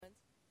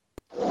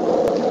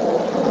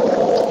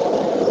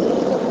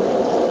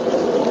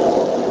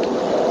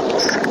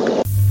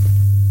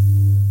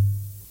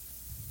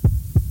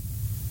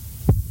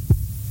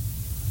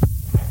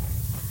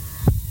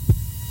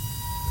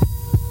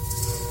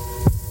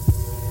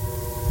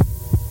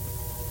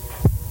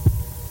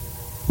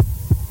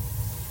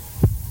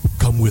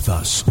with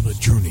us on a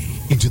journey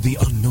into the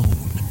unknown,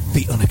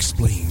 the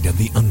unexplained, and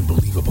the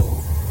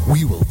unbelievable.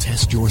 We will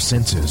test your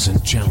senses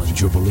and challenge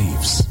your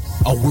beliefs.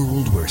 A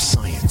world where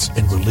science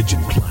and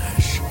religion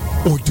clash.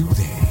 Or do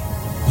they?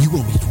 You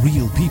will meet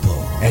real people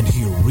and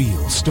hear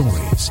real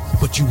stories,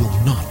 but you will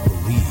not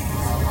believe.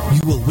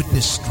 You will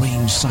witness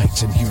strange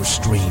sights and hear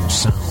strange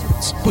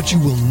sounds, but you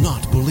will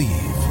not believe.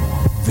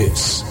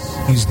 This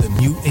is the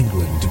New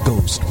England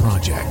Ghost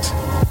Project.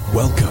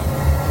 Welcome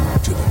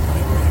to the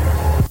nightmare.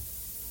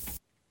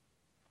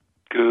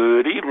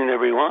 Good evening,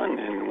 everyone,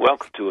 and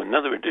welcome to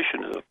another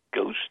edition of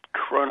Ghost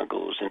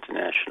Chronicles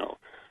International.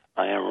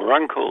 I am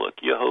Ron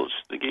Kolick, your host,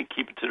 the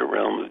gatekeeper to the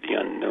realm of the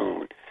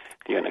unknown,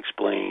 the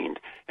unexplained,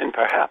 and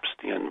perhaps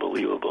the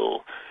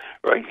unbelievable,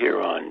 right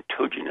here on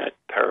TogiNet,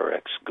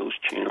 Pararex,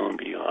 Ghost Channel, and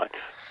beyond.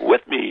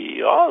 With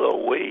me, all the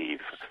way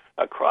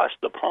across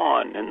the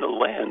pond in the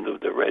land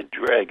of the Red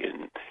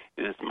Dragon,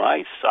 is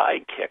my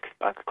sidekick.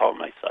 I could call him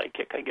my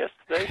sidekick, I guess,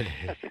 today.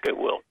 I think I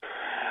will.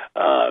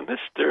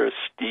 Mr.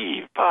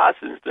 Steve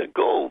Parsons, the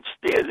gold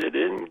standard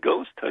in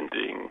ghost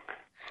hunting.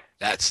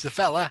 That's the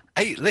fella.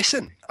 Hey,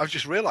 listen, I've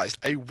just realised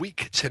a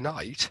week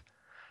tonight,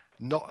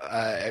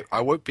 I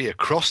won't be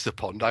across the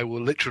pond. I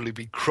will literally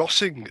be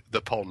crossing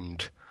the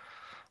pond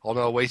on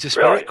our way to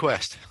Spirit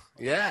Quest.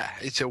 Yeah,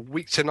 it's a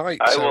week tonight.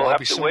 I so will I'll have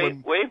be to somewhere...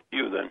 wave to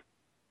you then.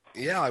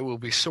 Yeah, I will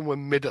be somewhere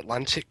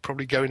mid-Atlantic,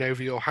 probably going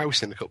over your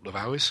house in a couple of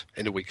hours,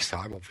 in a week's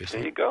time, obviously.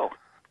 There you go.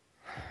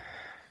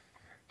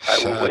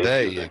 So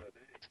there you go.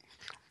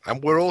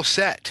 And we're all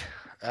set.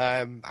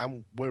 And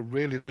we're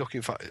really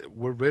looking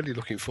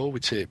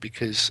forward to it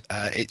because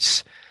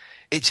it's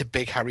a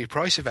big Harry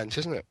Price event,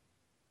 isn't it?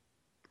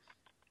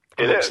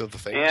 It amongst is. Other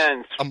things.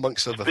 And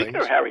amongst other speaking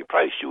things. of Harry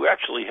Price, you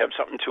actually have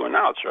something to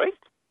announce, right?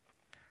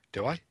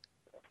 Do I?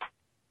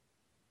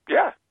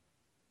 Yeah.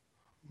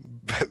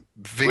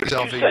 What did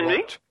you send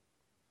me?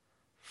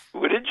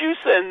 What did you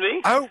send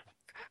me? Oh,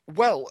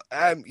 well,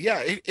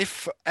 yeah.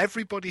 If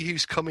everybody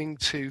who's coming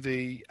to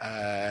the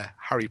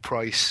Harry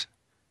Price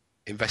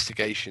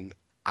investigation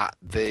at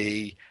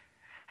the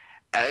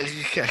I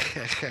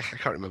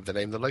can't remember the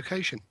name of the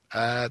location,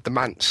 the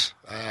Manse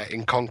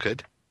in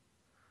Concord,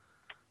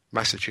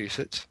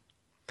 Massachusetts.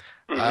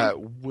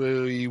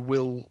 We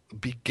will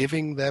be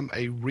giving them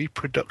a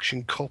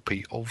reproduction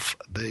copy of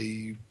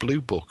the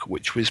Blue Book,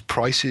 which was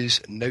Price's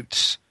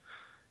notes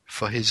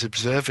for his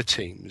observer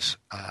teams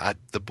at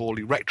the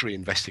Borley Rectory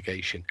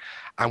investigation,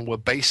 and we're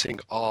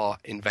basing our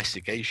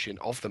investigation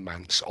of the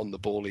Manse on the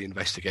Borley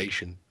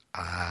investigation.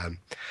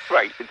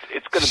 Right,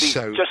 it's going to be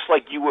just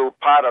like you were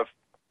part of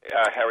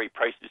Harry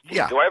Price's team.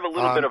 Yeah, do I have a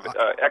little bit of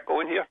echo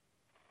in here?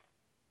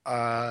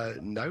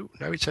 No,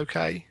 it's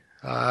okay.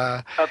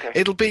 Okay.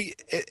 It'll be.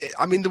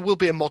 I mean, there will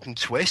be a modern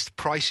twist.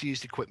 Price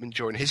used equipment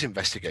during his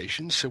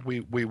investigation, so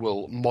we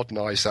will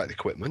modernise that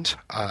equipment.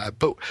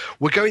 But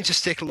we're going to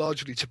stick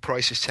largely to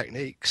Price's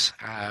techniques,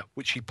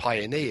 which he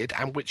pioneered,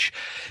 and which,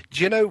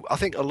 I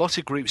think a lot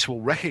of groups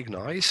will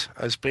recognise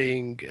as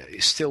being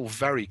still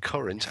very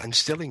current and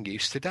still in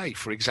use today.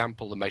 For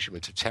example, the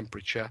measurement of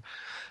temperature,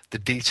 the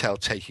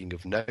detailed taking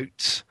of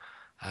notes.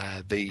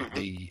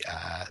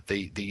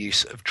 The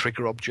use of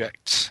trigger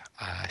objects,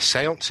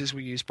 seances were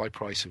used by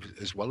Price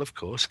as well, of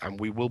course, and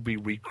we will be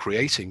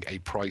recreating a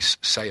Price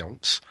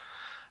seance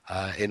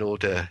in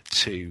order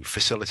to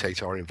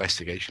facilitate our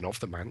investigation of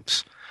the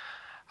Manse.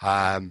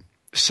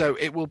 So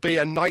it will be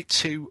a night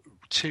to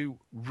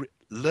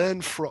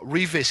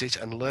revisit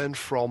and learn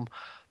from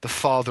the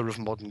father of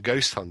modern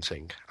ghost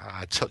hunting,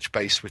 touch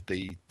base with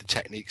the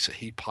techniques that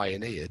he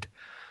pioneered.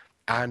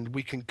 And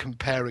we can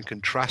compare and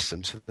contrast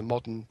them to the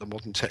modern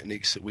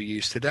techniques that we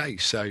use today.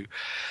 So,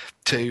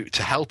 to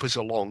help us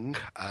along,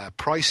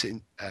 Price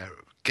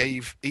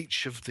gave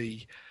each of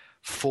the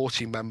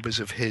 40 members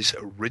of his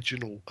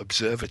original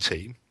observer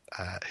team,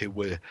 he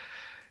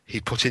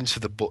put into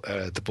the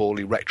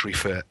Borley Rectory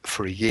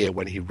for a year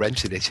when he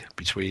rented it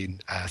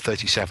between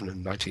 1937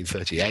 and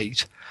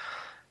 1938,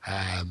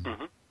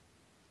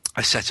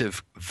 a set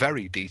of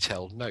very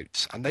detailed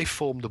notes, and they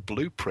formed the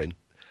blueprint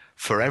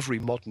for every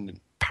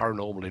modern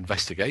paranormal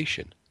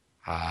investigation.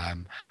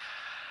 And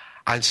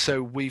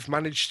so we've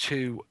managed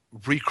to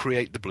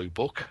recreate the Blue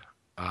Book,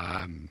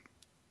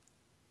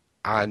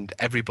 and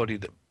everybody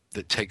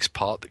that takes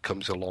part, that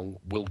comes along,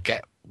 will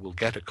get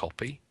a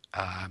copy.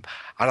 And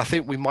I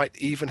think we might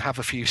even have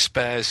a few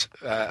spares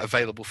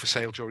available for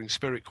sale during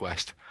Spirit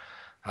Quest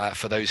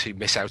for those who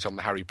miss out on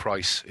the Harry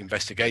Price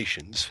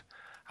investigations.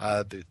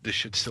 There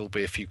should still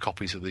be a few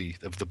copies of the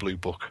Blue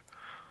Book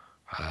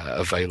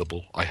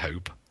available, I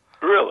hope.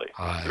 Really?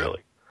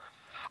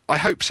 I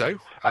hope so.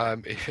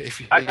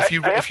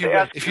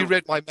 If you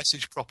read my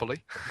message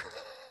properly.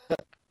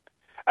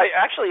 I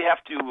actually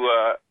have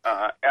to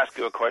ask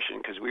you a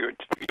question because you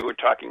were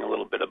talking a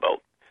little bit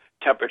about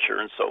temperature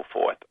and so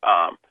forth.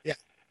 Yeah.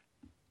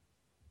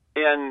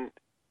 And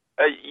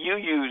you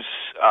use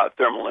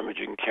thermal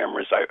imaging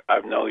cameras.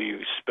 I know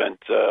you spent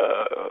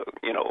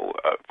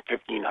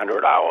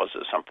 1,500 hours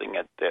or something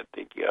at the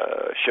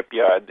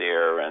shipyard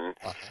there, and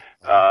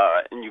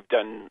and you've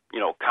done,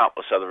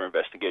 countless other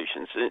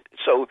investigations.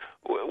 So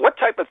what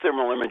type of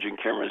thermal imaging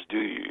cameras do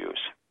you use?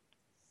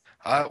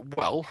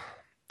 Well,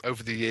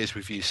 over the years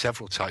we've used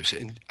several types,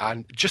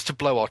 and just to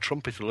blow our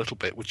trumpet a little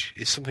bit, which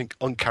is something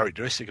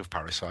uncharacteristic of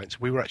Parascience,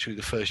 we were actually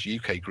the first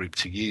UK group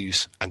to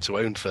use and to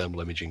own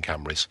thermal imaging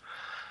cameras,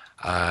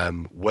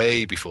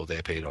 way before they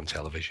appeared on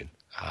television.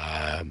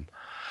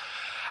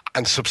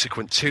 And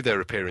subsequent to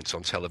their appearance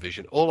on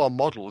television, all our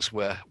models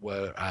were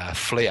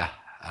FLIR,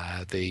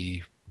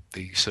 the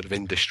sort of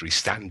industry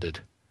standard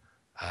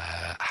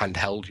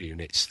handheld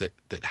units that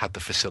had the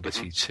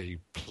facility to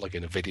plug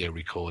in a video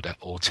recorder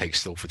or take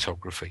still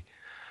photography.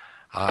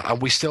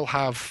 And we still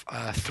have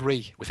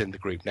 3 within the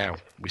group now.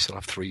 We still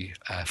have 3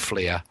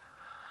 FLIR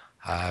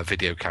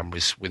video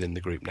cameras within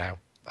the group now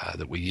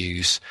that we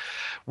use.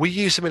 We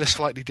use them in a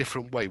slightly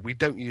different way. We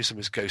don't use them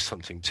as ghost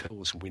hunting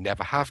tools, and we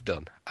never have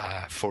done.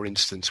 For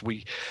instance,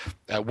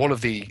 one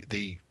of the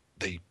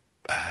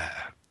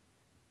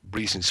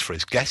reasons for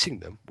us getting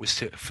them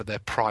was for their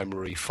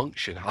primary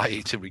function,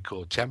 i.e. to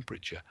record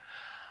temperature.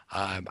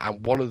 And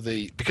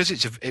because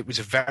it was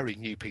a very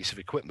new piece of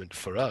equipment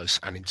for us,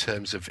 and in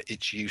terms of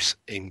its use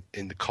in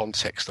the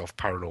context of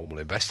paranormal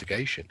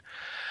investigation,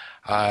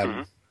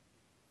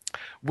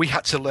 we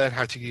had to learn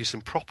how to use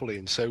them properly,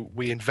 and so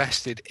we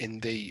invested in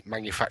the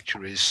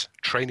manufacturer's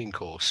training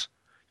course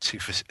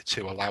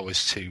to allow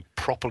us to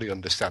properly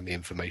understand the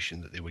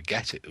information that we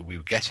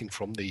were getting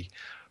from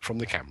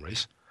the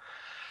cameras.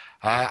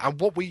 And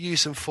what we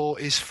use them for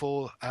is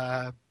for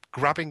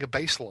grabbing a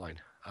baseline.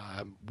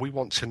 We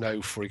want to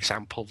know, for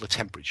example, the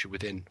temperature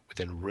within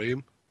a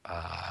room,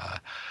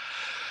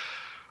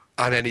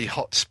 and any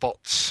hot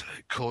spots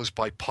caused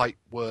by pipe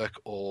work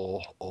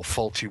or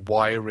faulty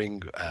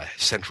wiring,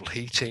 central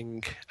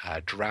heating,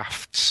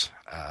 drafts,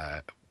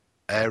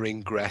 air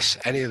ingress,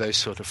 any of those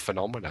sort of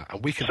phenomena,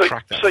 and we can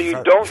track that. So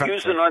you don't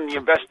use it on the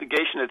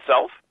investigation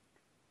itself?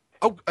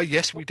 Oh,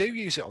 yes, we do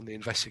use it on the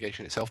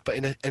investigation itself, but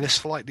in a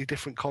slightly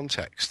different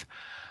context.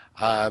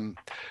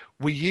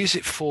 We use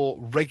it for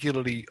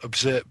regularly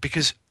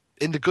because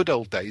in the good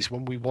old days,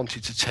 when we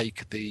wanted to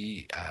take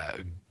the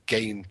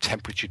gain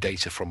temperature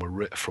data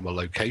from a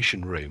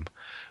location room,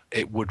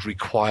 it would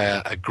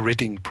require a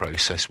gridding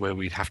process where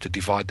we'd have to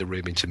divide the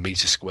room into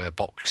meter square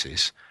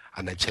boxes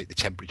and then take the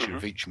temperature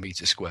of each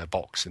meter square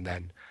box and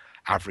then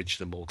average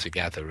them all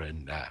together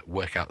and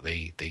work out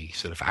the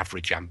sort of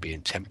average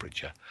ambient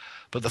temperature.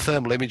 But the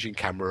thermal imaging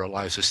camera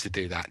allows us to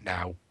do that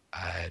now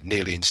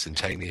nearly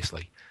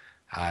instantaneously,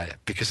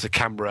 because the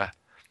camera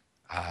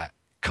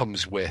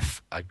comes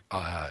with a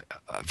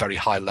very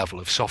high level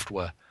of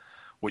software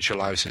which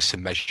allows us to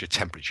measure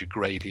temperature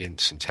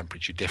gradients and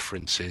temperature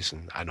differences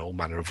and all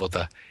manner of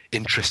other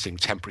interesting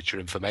temperature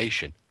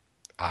information,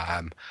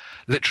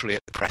 literally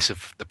at the press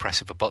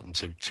of a button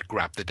to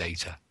grab the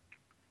data.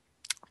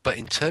 But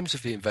in terms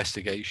of the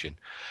investigation,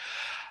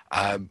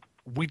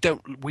 we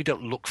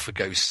don't look for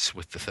ghosts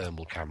with the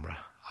thermal camera.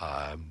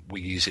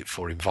 We use it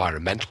for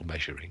environmental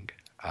measuring,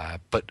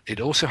 but it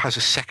also has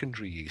a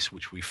secondary use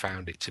which we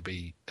found it to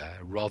be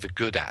rather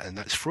good at, and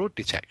that's fraud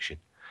detection.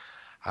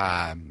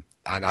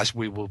 And as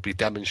we will be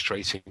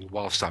demonstrating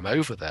whilst I'm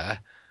over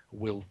there,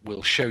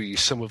 we'll show you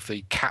some of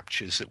the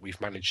captures that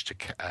we've managed to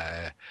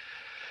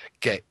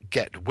get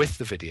with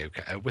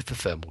the with the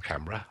thermal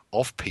camera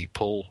of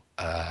people,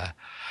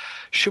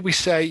 should we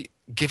say,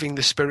 giving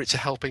the spirits a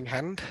helping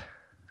hand,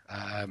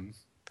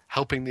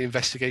 helping the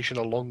investigation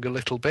along a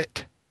little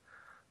bit,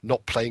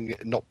 not playing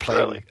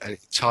really an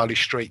entirely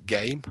straight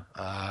game,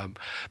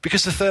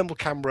 because the thermal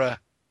camera,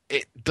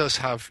 it does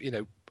have,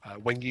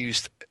 when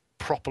used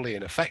properly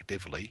and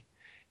effectively,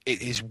 it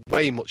is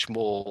way much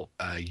more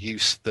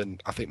use than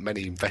I think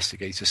many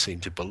investigators seem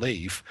to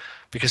believe,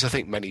 because I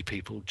think many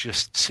people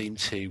just seem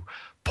to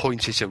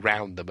point it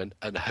around them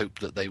and hope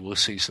that they will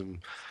see some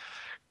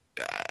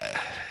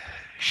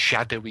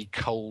shadowy,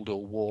 cold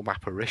or warm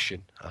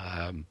apparition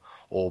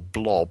or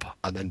blob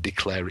and then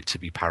declare it to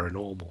be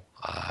paranormal.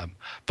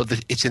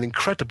 But it's an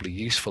incredibly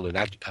useful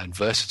and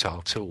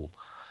versatile tool,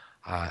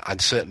 and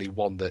certainly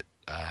one that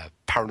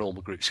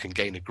paranormal groups can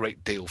gain a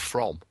great deal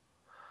from.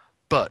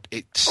 But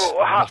it's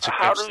not a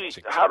how does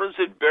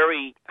it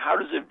vary? How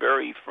does it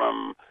vary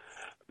from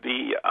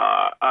the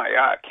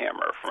IR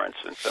camera, for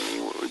instance? I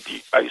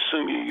mean, I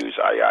assume you use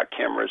IR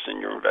cameras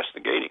in your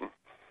investigating.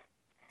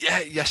 Yeah,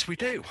 yes, we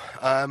do.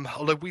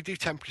 Although we do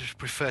tend to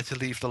prefer to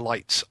leave the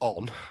lights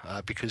on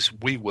because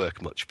we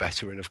work much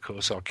better, and of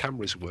course our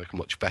cameras work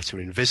much better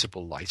in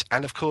visible light.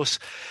 And of course,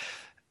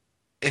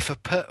 if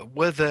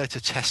we're there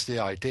to test the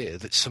idea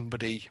that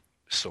somebody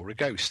saw a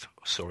ghost,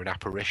 saw an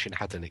apparition,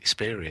 had an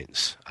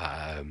experience,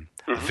 a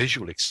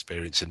visual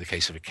experience in the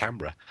case of a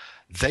camera,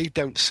 they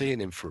don't see an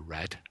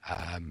infrared.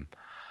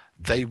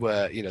 They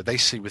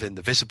see within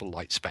the visible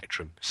light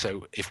spectrum.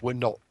 So if we're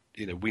not,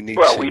 we need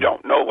to... Well, we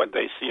don't know what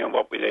they see and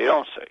what they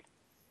don't see.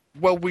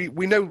 Well, we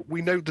know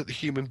that the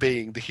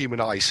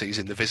human eye sees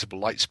in the visible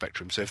light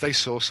spectrum. So if they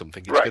saw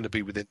something, it's Right. going to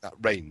be within that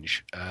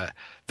range.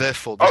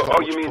 Therefore, there's not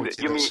much point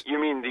in us. You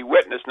mean the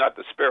witness, not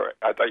the spirit?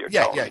 I thought you were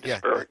telling me the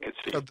spirit could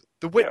see. No,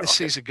 the witness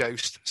okay. sees a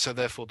ghost, so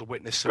therefore the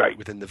witness saw Right. it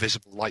within the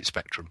visible light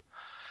spectrum.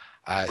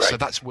 Right. So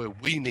that's where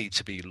we need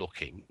to be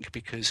looking,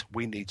 because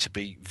we need to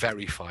be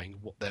verifying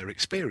what their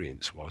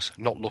experience was,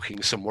 not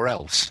looking somewhere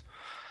else.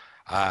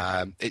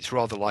 It's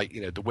rather like,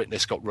 the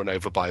witness got run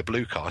over by a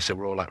blue car, so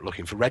we're all out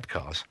looking for red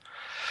cars.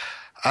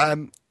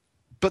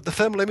 But the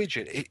thermal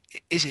imaging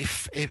is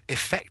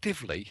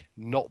effectively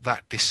not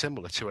that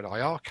dissimilar to an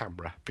IR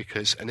camera,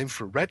 because an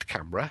infrared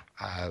camera,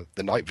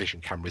 the night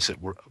vision cameras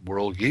that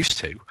we're all used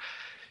to,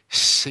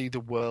 see the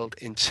world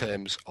in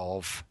terms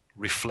of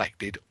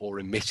reflected or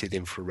emitted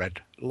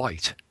infrared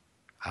light,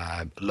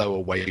 lower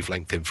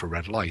wavelength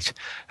infrared light.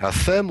 Now, a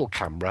thermal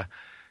camera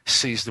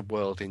sees the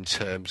world in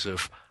terms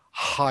of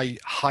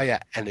higher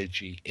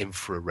energy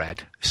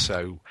infrared,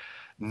 so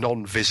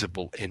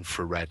non-visible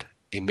infrared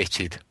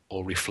emitted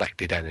or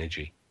reflected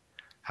energy.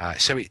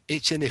 So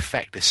it's in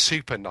effect a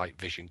super night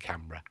vision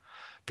camera,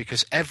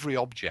 because every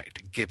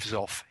object gives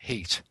off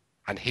heat,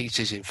 and heat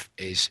is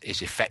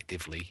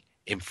effectively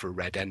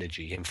infrared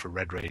energy,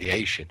 infrared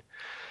radiation.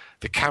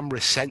 The camera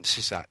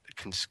senses that,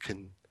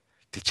 can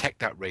detect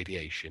that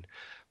radiation.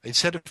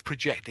 Instead of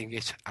projecting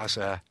it as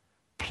a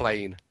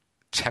plain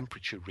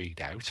temperature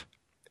readout,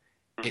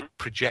 it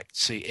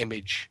projects the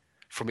image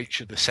from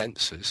each of the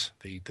sensors,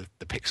 the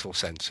pixel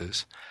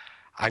sensors,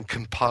 and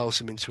compiles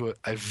them into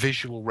a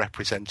visual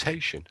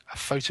representation, a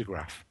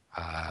photograph,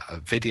 a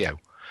video.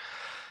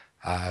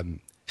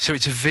 So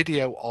it's a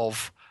video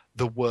of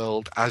the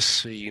world as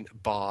seen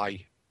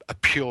by a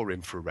pure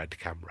infrared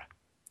camera.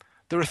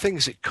 There are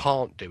things it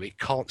can't do. It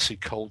can't see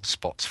cold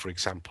spots, for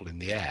example, in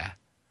the air,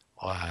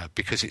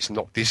 because it's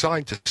not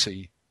designed to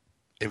see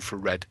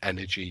infrared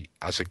energy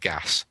as a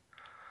gas.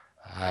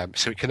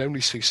 So it can only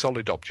see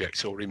solid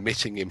objects or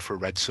emitting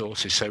infrared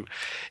sources. So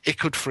it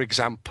could, for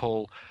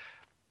example,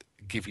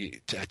 give you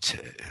to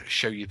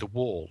show you the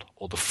wall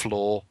or the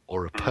floor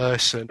or a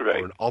person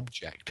or an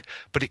object,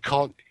 but it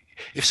can't.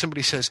 If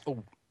somebody says,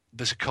 "Oh,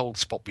 there's a cold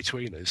spot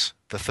between us,"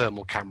 the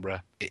thermal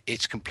camera,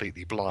 it's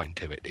completely blind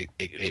to it.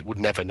 It would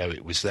never know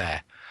it was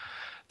there.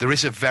 There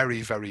is a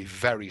very, very,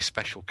 very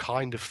special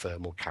kind of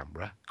thermal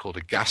camera called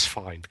a gas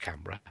find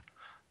camera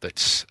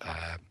that's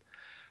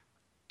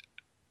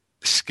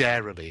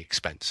scarily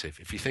expensive.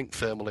 If you think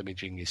thermal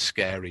imaging is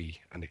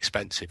scary and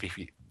expensive,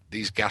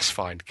 these gas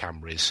find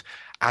cameras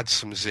add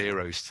some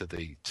zeros to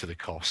the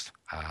cost.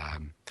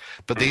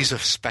 But these are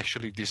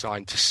specially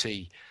designed to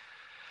see.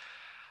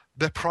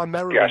 They're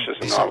primarily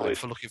designed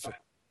for looking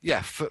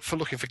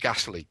for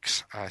gas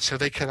leaks, so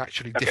they can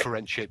actually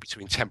differentiate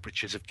between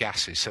temperatures of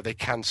gases, so they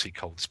can see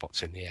cold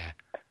spots in the air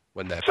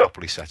when they're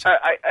properly set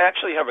up. I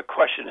actually have a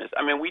question.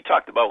 We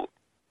talked about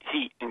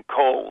heat and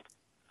cold.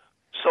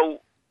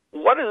 So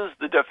what is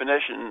the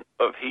definition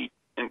of heat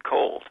and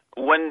cold?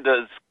 When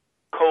does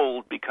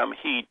cold become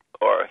heat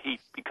or heat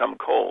become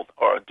cold,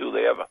 or do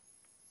they ever?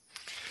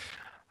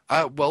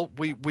 Well,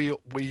 we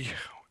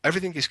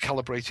everything is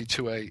calibrated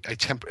to a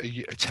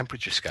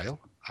temperature scale,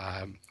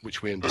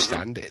 which we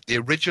understand. Mm-hmm. The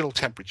original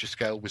temperature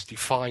scale was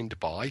defined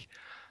by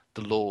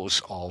the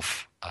laws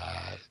of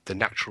the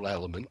natural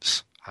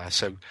elements.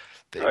 It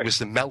was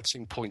the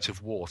melting point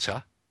of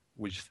water,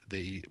 which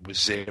was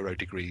 0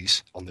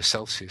 degrees on the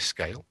Celsius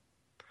scale,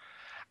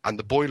 and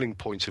the boiling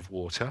point of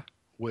water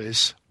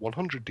was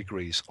 100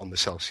 degrees on the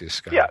Celsius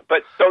scale. Yeah,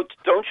 but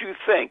don't you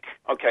think,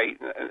 okay,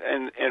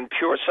 in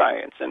pure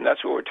science, and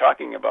that's what we're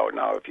talking about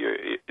now,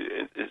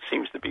 it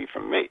seems to be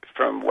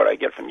from what I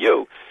get from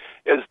you,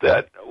 is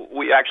that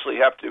we actually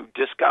have to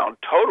discount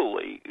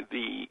totally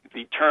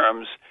the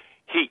terms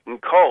heat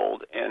and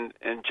cold and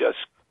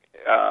just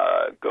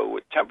go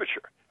with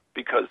temperature,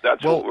 because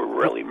that's what we're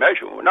really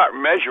measuring. We're not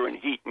measuring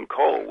heat and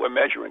cold, we're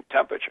measuring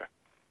temperature.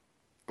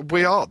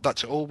 We are,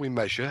 that's all we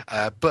measure,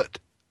 but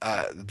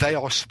they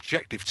are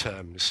subjective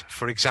terms.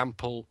 For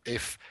example,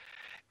 if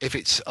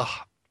it's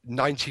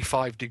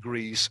 95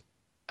 degrees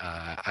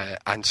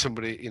and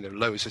somebody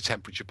lowers the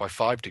temperature by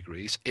 5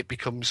 degrees, it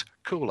becomes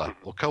cooler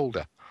or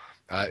colder.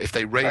 If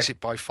they raise it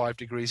by 5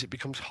 degrees, it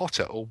becomes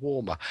hotter or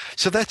warmer.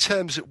 So they're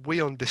terms that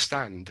we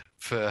understand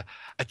for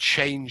a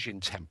change in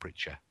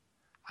temperature,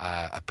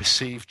 a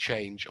perceived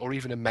change, or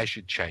even a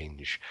measured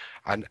change,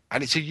 and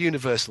it's a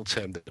universal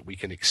term that we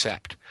can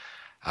accept.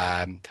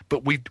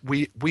 But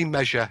we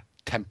measure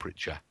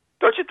temperature.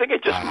 Don't you think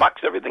it just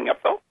mucks everything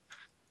up, though?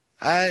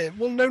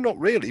 Well, no, not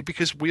really,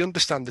 because we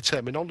understand the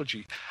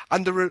terminology,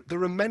 and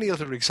there are many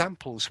other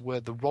examples where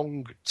the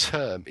wrong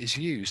term is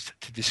used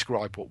to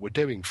describe what we're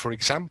doing. For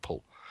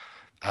example,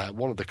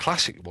 one of the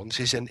classic ones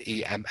is an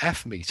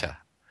EMF meter.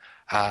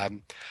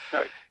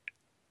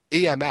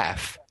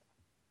 EMF,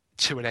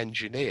 to an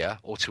engineer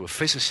or to a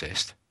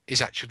physicist,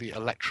 is actually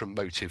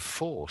electromotive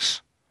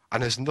force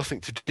and has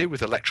nothing to do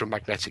with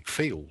electromagnetic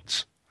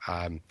fields.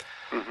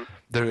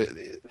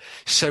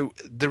 So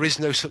there is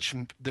no such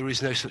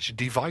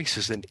device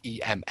as an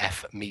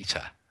EMF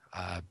meter.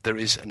 there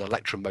is an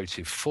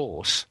electromotive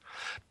force,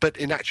 but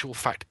in actual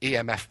fact,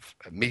 EMF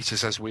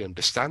meters, as we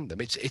understand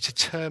them, it's a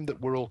term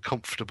that we're all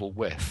comfortable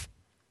with.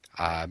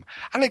 And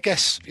I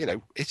guess,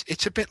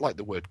 it's a bit like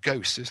the word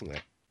ghost, isn't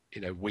it?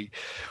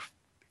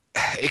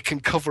 It can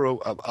cover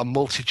a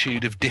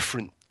multitude of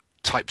different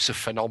types of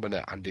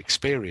phenomena and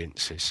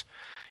experiences.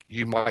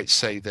 You might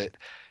say that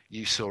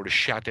you saw a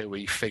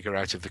shadowy figure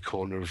out of the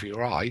corner of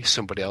your eye.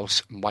 Somebody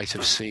else might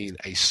have seen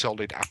a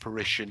solid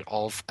apparition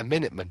of a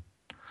Minuteman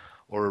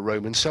or a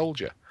Roman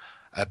soldier.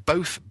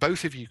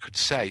 Both of you could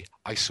say,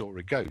 I saw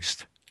a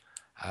ghost.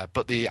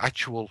 But the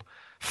actual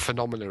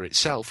phenomena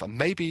itself, and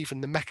maybe even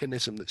the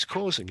mechanism that's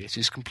causing it,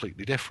 is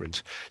completely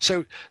different.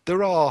 So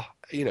there are,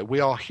 we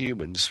are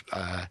humans.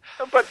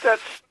 But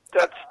that's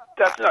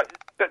not.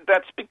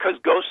 That's because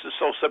ghost is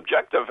so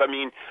subjective. I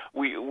mean,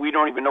 we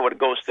don't even know what a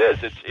ghost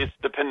is. It's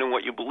depending on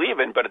what you believe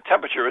in. But a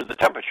temperature is a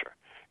temperature.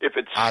 If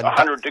it's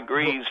 100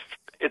 degrees,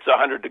 it's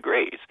 100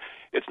 degrees.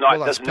 It's not.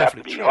 It doesn't have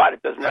to be hot.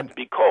 It doesn't have to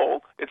be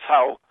cold. It's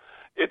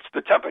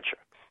the temperature.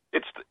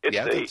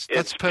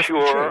 That's perfectly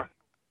true.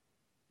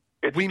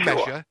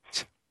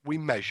 We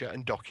measure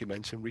and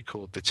document and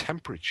record the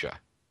temperature,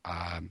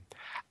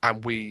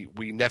 and we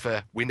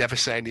never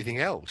say anything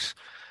else.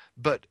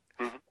 But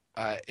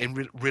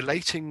in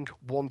relating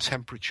one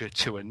temperature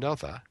to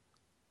another,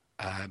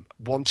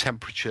 one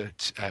temperature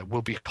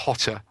will be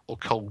hotter or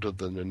colder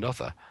than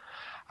another.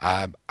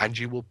 And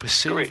you will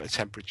perceive a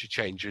temperature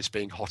change as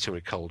being hotter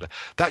or colder.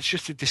 That's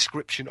just a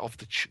description of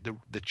the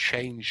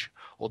change,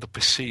 or the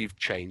perceived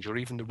change, or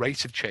even the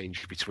rate of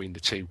change between the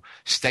two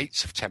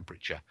states of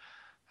temperature.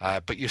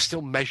 But you're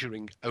still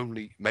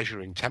only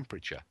measuring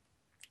temperature.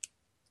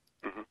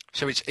 Mm-hmm.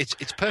 So it's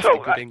perfectly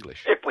good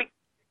English.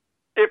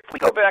 If we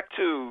go back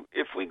to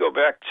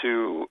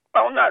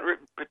well, not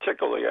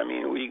particularly. I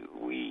mean,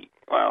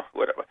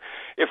 whatever.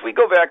 If we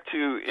go back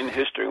to in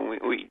history,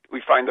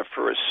 we find the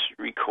first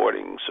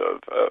recordings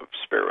of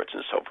spirits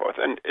and so forth,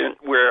 and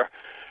where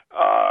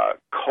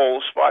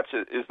cold spots,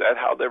 is that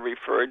how they're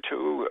referred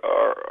to,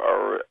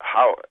 or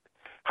how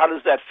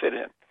does that fit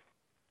in?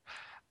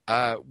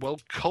 Well,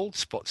 cold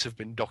spots have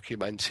been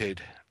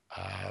documented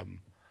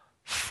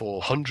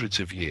for hundreds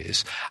of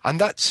years, and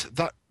that.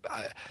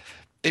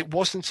 It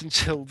wasn't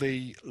until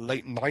the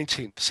late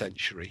 19th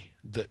century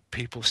that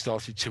people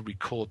started to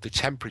record the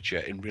temperature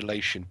in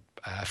relation,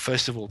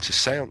 first of all, to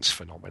seance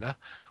phenomena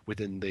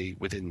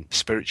within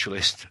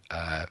spiritualist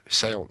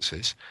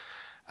seances.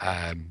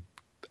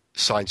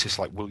 Scientists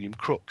like William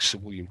Crookes,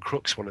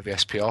 one of the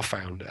SPR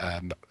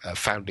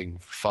founding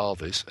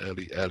fathers,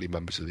 early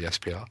members of the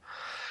SPR,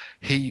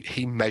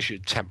 he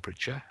measured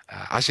temperature,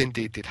 as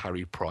indeed did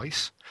Harry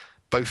Price.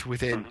 Both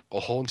within a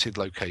haunted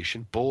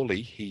location,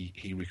 Borley,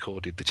 he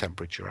recorded the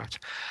temperature at,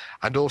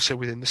 and also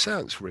within the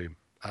seance room.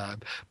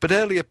 But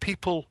earlier,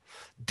 people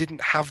didn't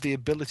have the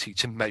ability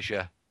to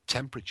measure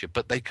temperature,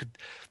 but they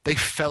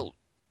felt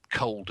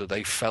colder.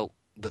 They felt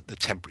that the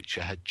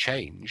temperature had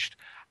changed,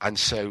 and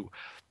so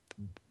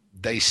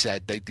they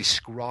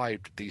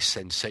described these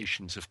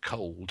sensations of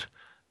cold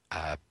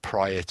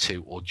prior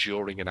to or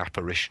during an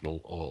apparitional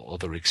or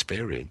other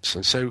experience,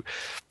 and so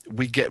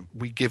we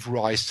give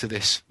rise to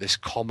this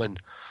common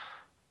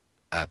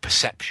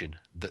perception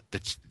that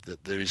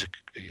there is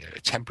a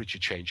temperature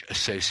change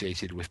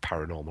associated with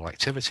paranormal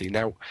activity.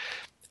 Now,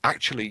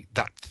 actually,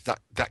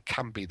 that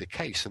can be the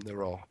case, and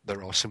there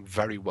are some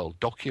very well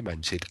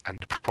documented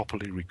and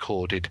properly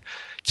recorded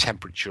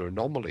temperature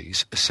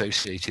anomalies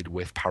associated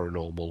with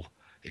paranormal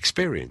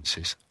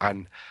experiences.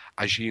 And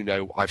as you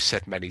know, I've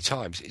said many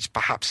times, it's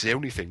perhaps the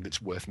only thing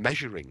that's worth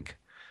measuring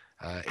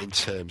in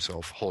terms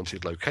of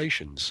haunted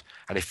locations.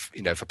 And if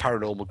a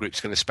paranormal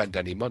group's going to spend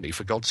any money,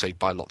 for God's sake,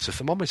 buy lots of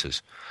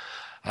thermometers.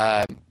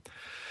 The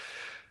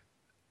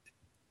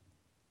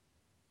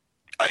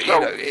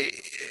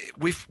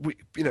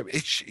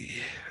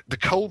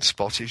cold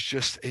spot is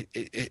just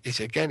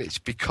it's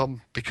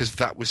become, because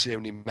that was the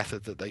only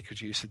method that they could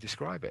use to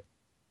describe it.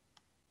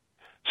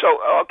 So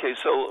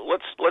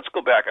let's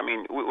go back. I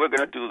mean, we're going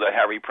to do the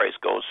Harry Price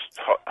Ghost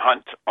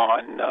Hunt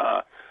on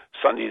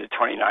Sunday the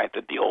 29th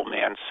at the Old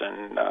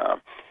Manson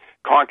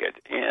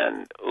Concord,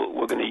 and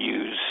we're going to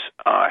use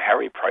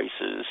Harry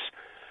Price's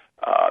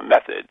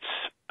methods.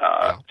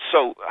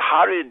 So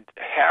how did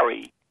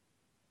Harry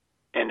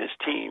and his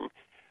team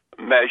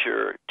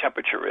measure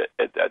temperature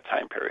at that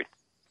time period?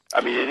 I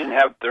mean, they didn't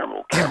have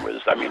thermal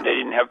cameras. I mean, they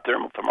didn't have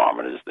thermal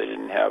thermometers. They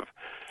didn't have...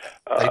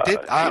 They did.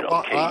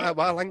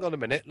 Well, hang on a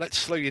minute. Let's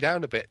slow you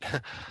down a bit.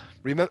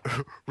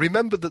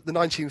 Remember that the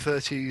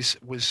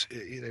 1930s was,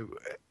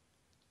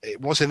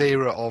 it was an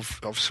era of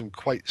some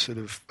quite sort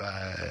of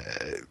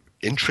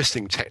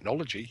interesting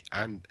technology,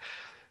 and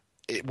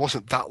it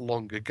wasn't that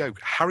long ago.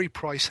 Harry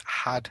Price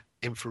had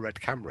infrared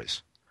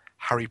cameras.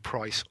 Harry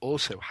Price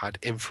also had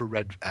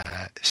infrared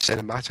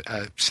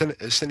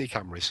cine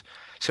cameras,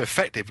 so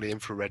effectively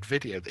infrared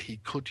video that he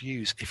could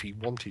use if he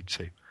wanted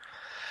to.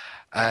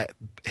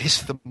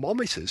 His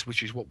thermometers,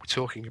 which is what we're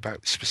talking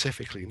about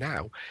specifically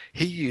now,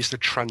 he used a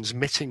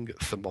transmitting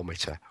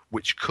thermometer,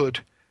 which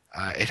could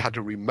It had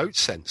a remote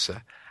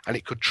sensor, and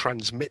it could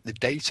transmit the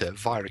data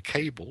via a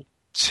cable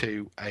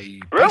to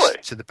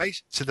the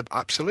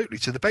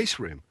base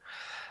room.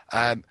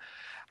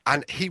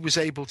 And he was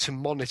able to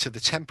monitor the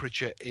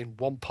temperature in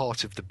one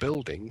part of the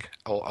building,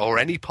 or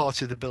any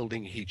part of the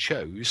building he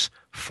chose,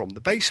 from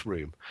the base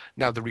room.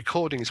 Now, the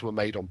recordings were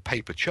made on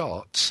paper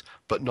charts,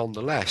 but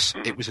nonetheless,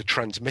 it was a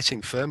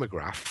transmitting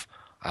thermograph,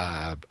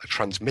 a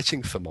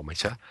transmitting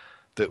thermometer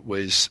that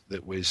was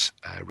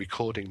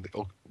recording,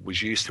 or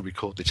was used to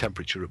record the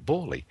temperature at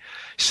Borley.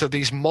 So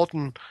these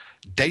modern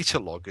data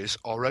loggers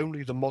are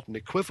only the modern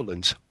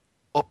equivalent,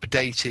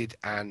 updated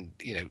and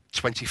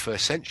 21st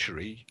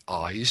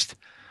century-ized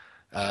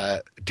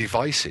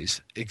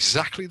devices,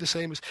 exactly the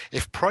same as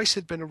if Price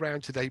had been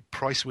around today.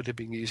 Price would have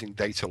been using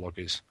data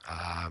loggers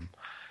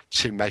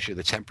to measure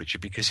the temperature,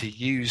 because he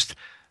used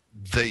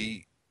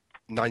the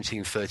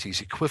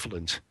 1930s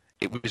equivalent.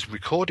 It was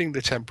recording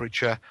the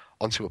temperature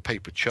onto a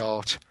paper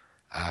chart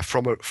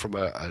from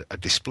a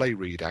display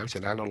readout,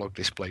 an analog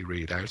display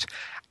readout,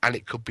 and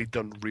it could be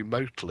done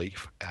remotely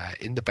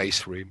in the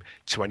base room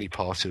to any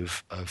part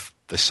of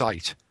the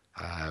site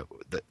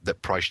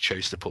that Price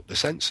chose to put the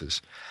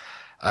sensors.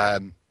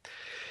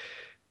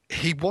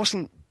 He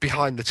wasn't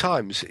behind the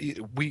times.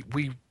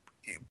 We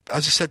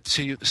as I said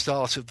to you at the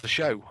start of the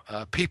show,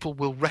 people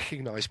will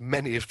recognise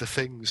many of the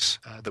things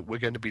that we're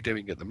going to be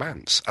doing at the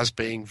Manse as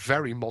being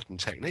very modern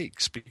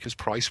techniques, because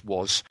Price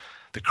was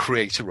the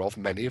creator of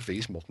many of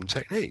these modern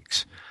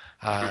techniques.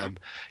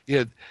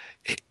 He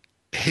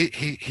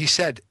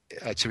said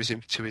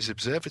to his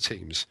observer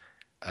teams,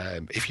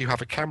 if you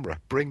have a camera,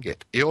 bring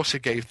it. He also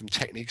gave them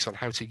techniques on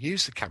how to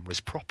use the cameras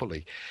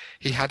properly.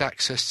 He had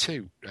access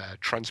to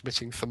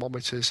transmitting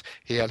thermometers.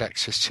 He had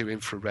access to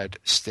infrared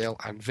still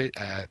and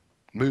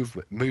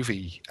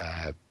movie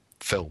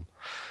film.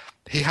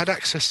 He had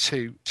access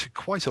to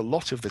quite a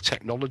lot of the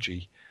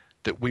technology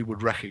that we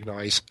would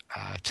recognise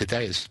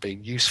today as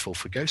being useful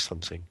for ghost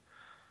hunting.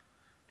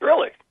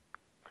 Really?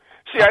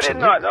 See, Absolutely. I did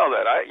not know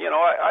that.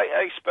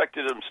 I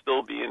expected him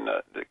still being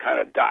the kind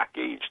of Dark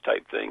Age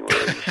type thing,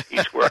 where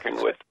he's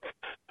working with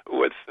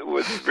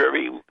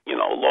very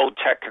low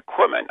tech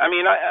equipment. I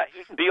mean, I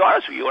be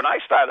honest with you, when I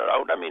started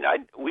out,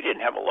 we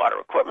didn't have a lot of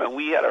equipment.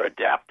 We had to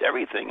adapt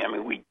everything. I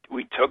mean,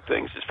 we took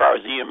things as far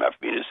as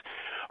EMF meters.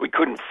 We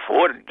couldn't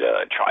afford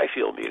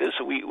tri-field meters,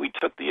 so we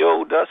took the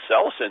old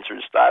cell sensor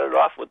and started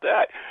off with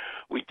that.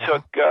 We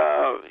took,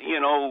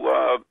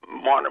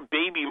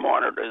 baby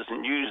monitors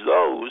and used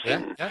those,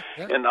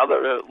 and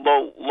other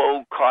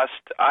low cost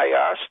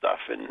IR stuff.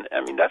 And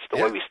I mean, that's the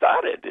way we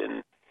started.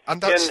 And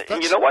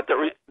you know what?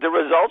 The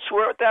results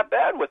weren't that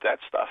bad with that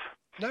stuff.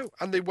 No,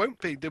 and they won't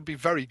be. They'll be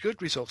very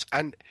good results.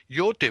 And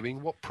you're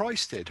doing what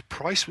Price did.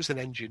 Price was an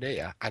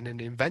engineer and an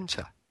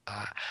inventor.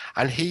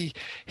 And he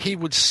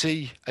would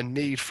see a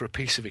need for a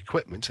piece of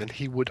equipment, and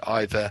he would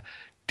either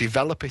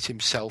develop it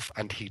himself,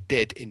 and he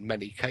did in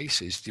many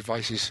cases,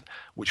 devices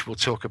which we'll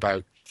talk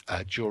about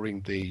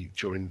during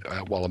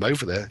while I'm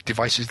over there,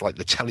 devices like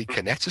the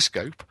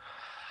telekinetoscope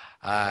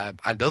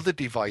and other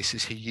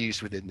devices he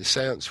used within the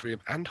seance room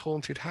and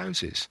haunted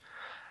houses.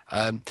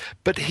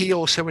 But he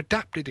also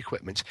adapted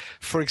equipment.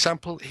 For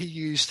example,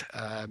 he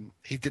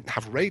didn't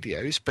have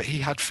radios, but he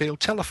had field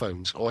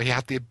telephones, or he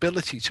had the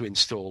ability to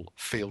install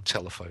field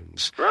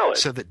telephones. Really?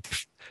 So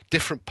that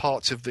different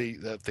parts of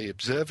the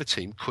observer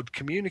team could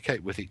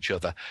communicate with each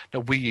other. Now,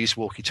 we use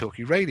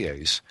walkie-talkie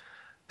radios.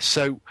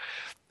 So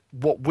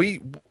what we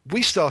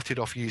started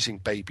off using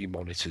baby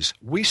monitors.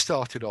 We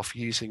started off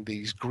using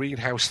these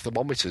greenhouse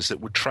thermometers that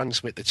would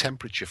transmit the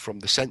temperature from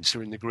the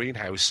sensor in the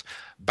greenhouse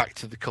back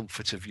to the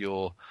comfort of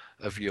your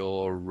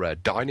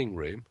dining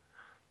room,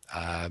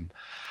 and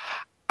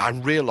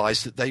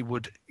realized that they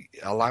would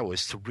allow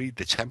us to read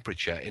the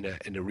temperature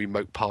in a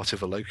remote part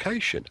of a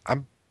location.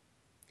 And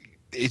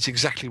it's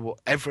exactly what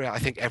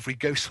every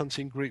ghost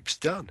hunting group's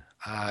done.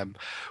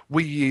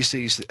 We use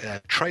these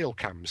trail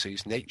cams,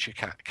 these nature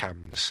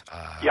cams.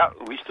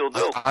 We still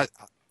do.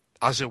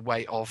 As a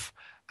way of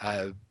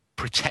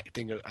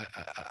protecting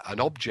an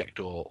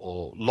object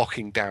or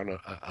locking down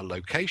a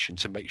location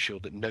to make sure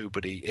that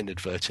nobody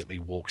inadvertently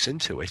walks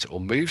into it or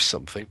moves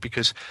something.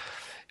 Because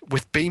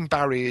with beam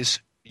barriers,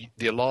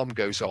 the alarm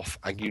goes off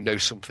and you know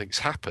something's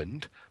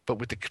happened. But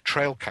with the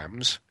trail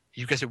cams,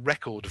 you get a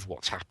record of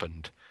what's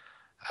happened.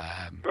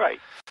 Right.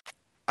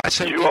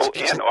 So Visual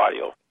and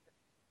audio.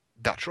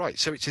 That's right.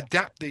 So it's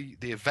adapt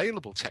the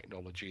available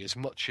technology as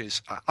much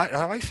as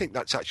I think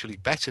that's actually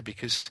better,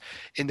 because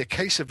in the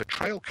case of a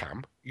trail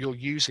cam, you're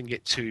using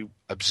it to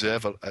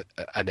observe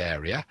an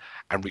area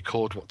and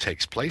record what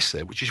takes place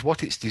there, which is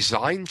what it's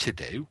designed to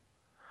do.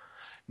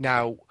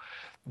 Now,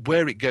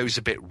 where it goes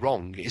a bit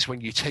wrong is when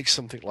you take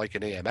something like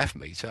an EMF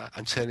meter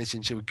and turn it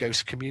into a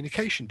ghost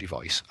communication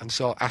device and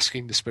start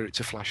asking the spirit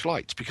to flash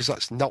lights, because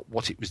that's not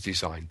what it was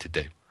designed to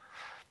do.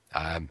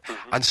 And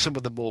some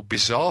of the more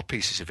bizarre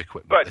pieces of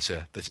equipment but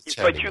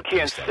you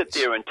can't sit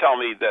there and tell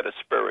me that a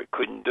spirit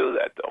couldn't do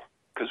that, though,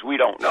 because we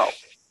don't know.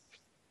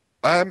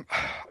 Do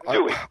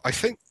we? I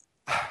think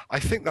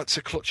that's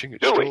a clutching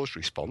at straws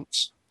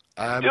response.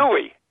 Do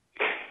we?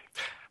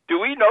 Do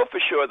we know for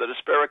sure that a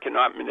spirit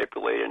cannot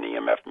manipulate an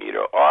EMF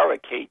meter or a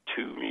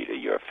K2 meter,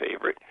 your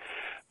favorite?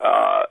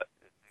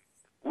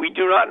 We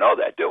do not know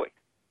that, do we?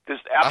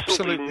 There's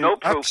absolutely no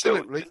proof.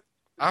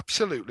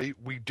 Absolutely,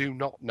 we do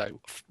not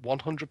know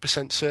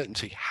 100%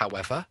 certainty.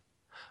 However,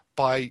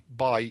 by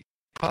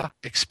proper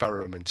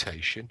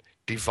experimentation,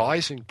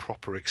 devising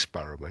proper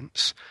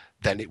experiments,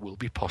 then it will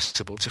be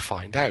possible to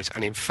find out.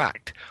 And in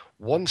fact,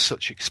 one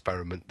such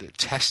experiment that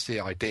tests the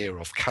idea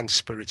of can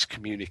spirits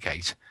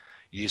communicate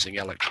using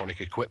electronic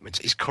equipment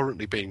is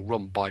currently being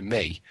run by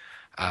me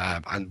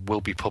and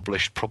will be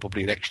published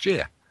probably next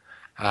year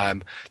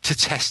to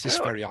test this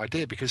very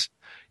idea, because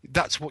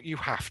that's what you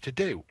have to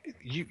do.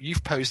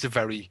 You've posed a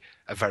very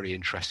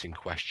interesting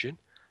question.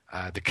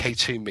 The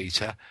K2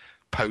 meter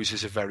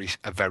poses a very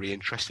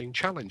interesting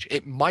challenge.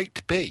 It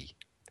might be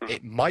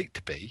that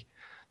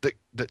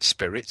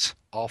spirits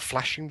are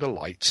flashing the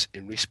lights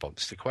in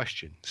response to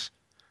questions.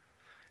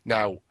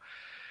 Now,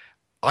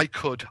 I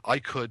could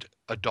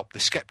adopt the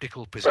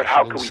skeptical position. But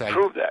how can we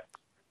prove that?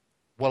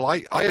 Well,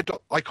 I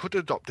could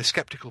adopt the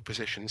skeptical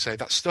position and say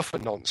that's stuff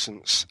and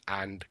nonsense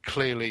and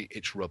clearly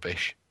it's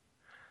rubbish.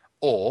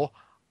 Or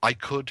I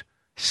could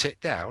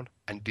sit down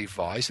and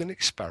devise an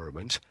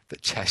experiment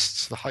that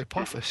tests the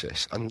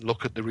hypothesis and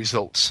look at the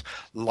results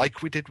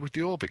like we did with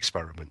the orb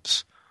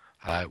experiments.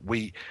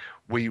 We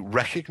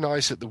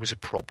recognized that there was a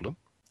problem.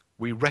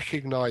 We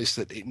recognized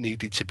that it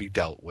needed to be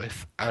dealt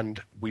with,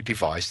 and we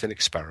devised an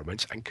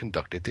experiment and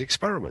conducted the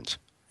experiment.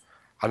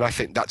 And I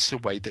think that's the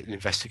way that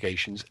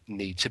investigations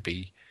need to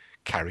be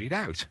carried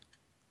out.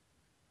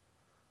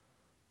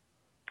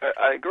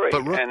 I agree.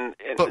 But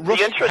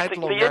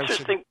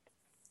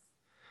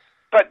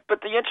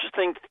the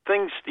interesting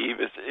thing,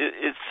 Steve, is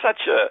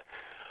such a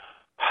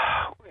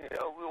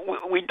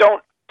we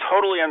don't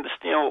totally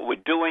understand what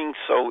we're doing,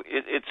 so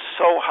it's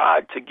so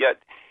hard to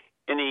get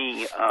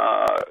any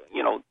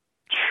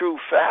true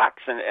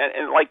facts,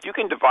 and like you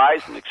can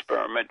devise an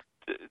experiment.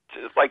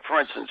 Like, for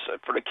instance,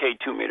 for the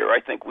K2 meter, I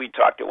think we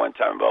talked at one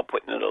time about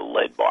putting it in a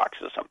lead box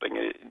or something.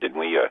 Didn't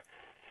we?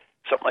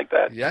 Something like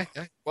that? Yeah.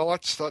 Well,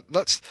 that's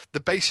the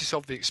basis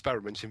of the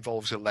experiment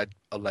involves a lead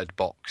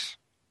box.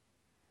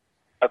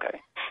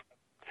 Okay.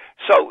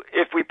 So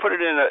if we put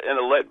it in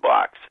a lead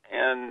box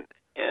and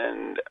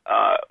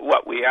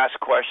we ask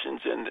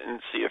questions and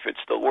see if it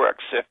still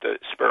works, if the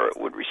spirit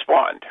would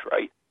respond,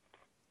 right?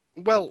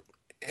 Well,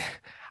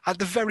 at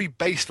the very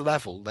base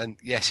level, then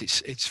yes,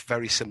 it's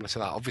very similar to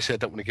that. Obviously, I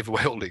don't want to give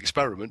away all the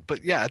experiment,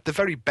 but yeah, at the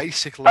very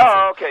basic level.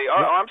 Oh, okay.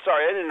 I'm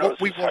sorry, I didn't know this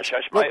was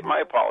hush-hush.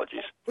 My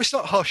apologies. Well, it's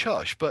not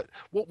hush-hush, but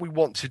what we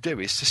want to do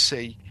is to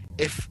see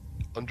if,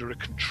 under a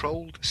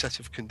controlled set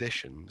of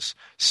conditions,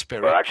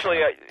 spirit... Well, actually,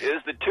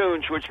 is the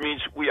tunes, which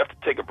means we have to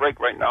take a break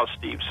right now,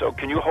 Steve. So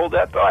can you hold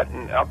that thought,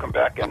 and I'll come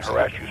back and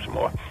harass you some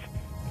more.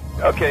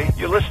 Okay,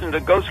 you're listening to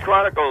Ghost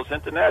Chronicles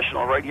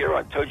International right here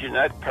on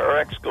TogiNet,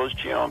 Pararex, Ghost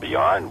Channel and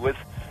Beyond with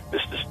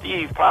Mr.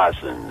 Steve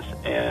Parsons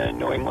and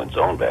New England's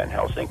own Van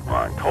Helsing,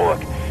 Ron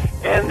Kolek,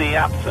 and the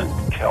absent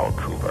Kel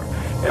Cooper.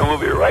 And we'll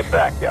be right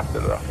back after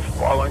the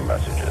following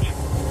messages.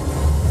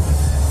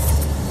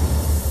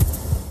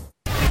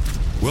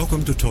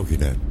 Welcome to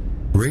TogiNet,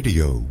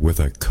 radio with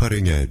a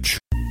cutting edge.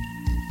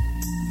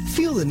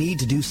 Feel the need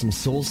to do some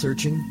soul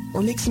searching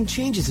or make some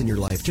changes in your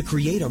life to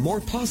create a more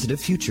positive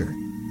future?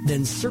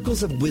 Then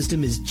Circles of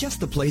Wisdom is just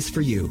the place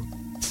for you.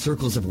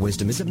 Circles of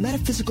Wisdom is a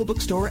metaphysical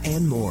bookstore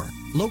and more,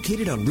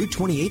 located on Route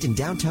 28 in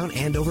downtown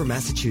Andover,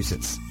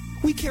 Massachusetts.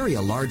 We carry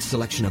a large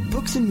selection of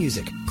books and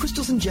music,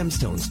 crystals and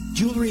gemstones,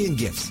 jewelry and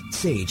gifts,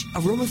 sage,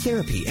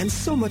 aromatherapy, and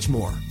so much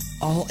more,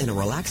 all in a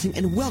relaxing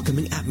and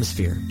welcoming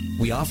atmosphere.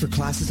 We offer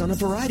classes on a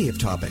variety of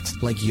topics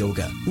like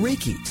yoga,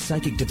 Reiki,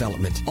 psychic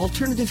development,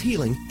 alternative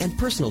healing, and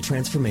personal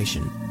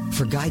transformation.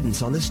 For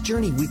guidance on this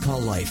journey we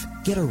call life,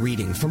 get a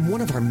reading from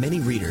one of our many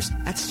readers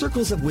at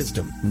Circles of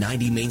Wisdom,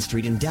 90 Main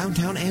Street in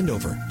downtown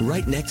Andover,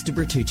 right next to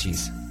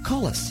Bertucci's.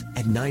 Call us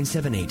at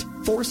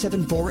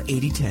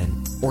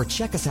 978-474-8010 or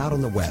check us out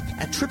on the web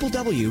at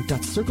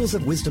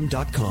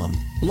www.circlesofwisdom.com.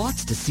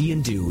 Lots to see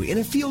and do in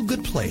a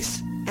feel-good place,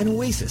 an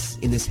oasis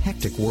in this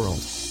hectic world.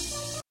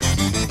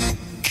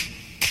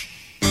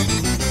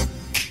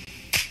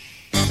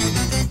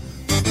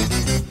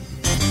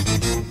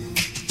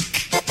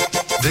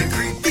 They're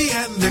creepy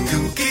and they're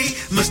kooky,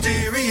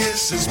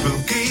 mysterious and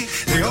spooky.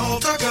 They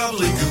all talk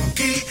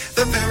gobbledygooky,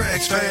 the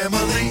Pararex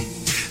family.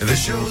 The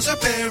shows are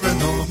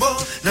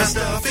paranormal, not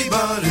stuffy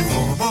but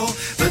informal.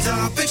 The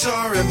topics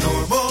are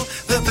abnormal,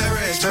 the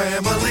Pararex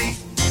family.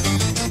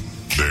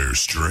 They're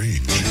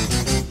strange,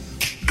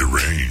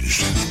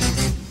 deranged,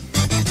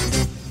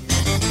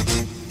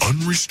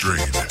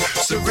 unrestrained.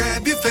 So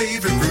grab your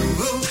favorite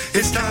brew,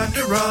 it's time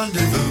to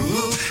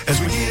rendezvous as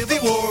we give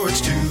awards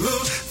to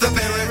the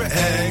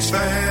Pararex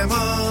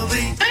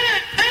family.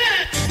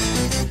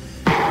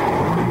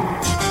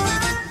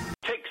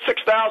 Take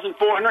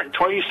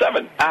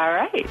 6,427. All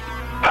right.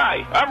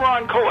 Hi, I'm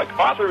Ron Kolek,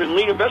 author and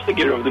lead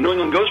investigator of the New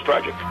England Ghost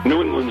Project,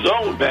 New England's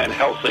own Van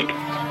Helsing.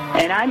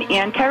 And I'm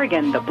Ann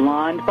Kerrigan, the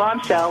blonde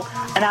bombshell,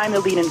 and I'm the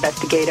lead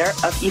investigator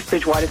of East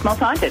Bridgewater's Most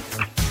Haunted.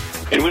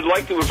 And we'd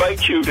like to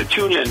invite you to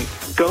tune in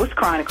Ghost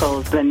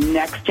Chronicles, The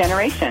Next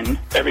Generation,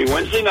 every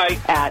Wednesday night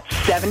at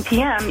 7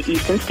 p.m.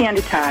 Eastern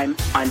Standard Time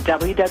on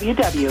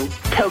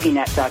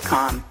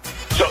www.toginet.com.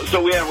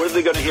 So Leanne, what are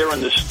they going to hear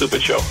on this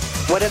stupid show?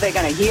 What are they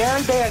going to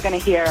hear? They are going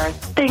to hear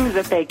things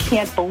that they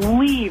can't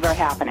believe are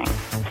happening.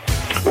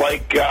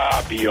 Like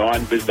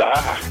Beyond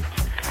Bizarre.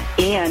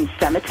 And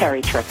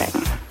cemetery tripping.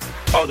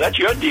 Oh, that's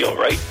your deal,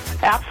 right?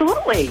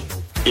 Absolutely.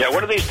 Yeah,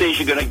 one of these days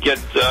you're going to get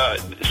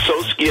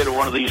so scared of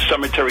one of these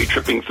cemetery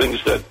tripping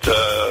things that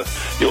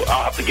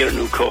I'll have to get a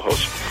new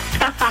co-host.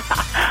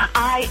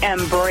 I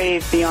am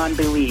brave beyond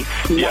belief.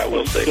 Yeah,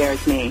 we'll see.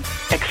 Scares me.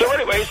 So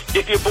anyways,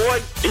 if you're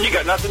bored and you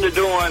got nothing to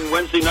do on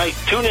Wednesday night,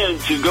 tune in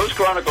to Ghost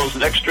Chronicles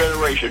Next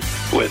Generation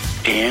with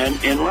Ann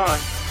and Ron.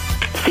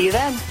 See you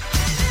then.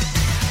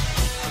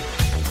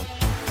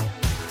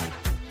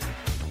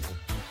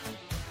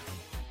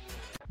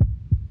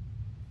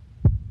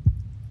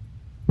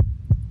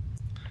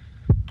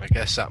 I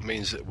guess that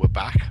means that we're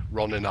back,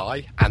 Ron and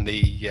I, and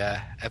the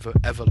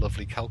ever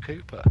lovely Cal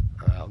Cooper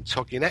on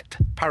TogiNet,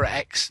 Para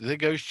X, the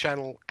Ghost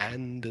Channel,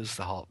 and as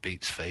the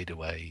heartbeats fade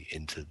away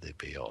into the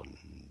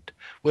beyond.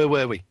 Where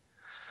were we?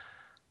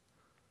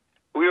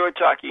 We were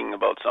talking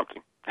about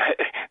something.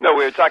 No,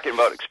 we were talking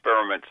about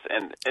experiments,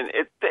 and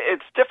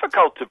it's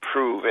difficult to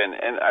prove,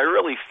 and I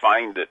really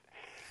find it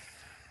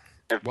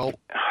so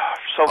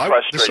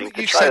frustrating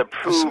to try to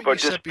prove or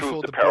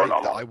disprove the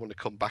paranormal. That I want to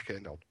come back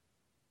in on.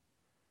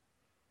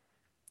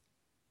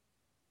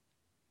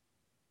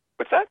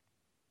 What's that?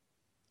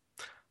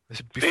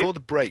 Before the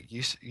break,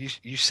 you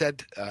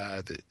said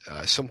that,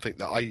 something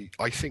that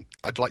I think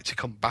I'd like to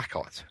come back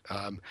on,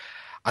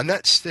 and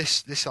that's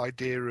this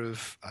idea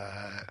of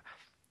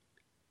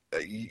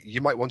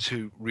you might want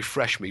to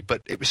refresh me,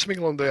 but it was something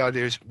along the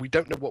idea is we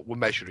don't know what we're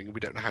measuring, we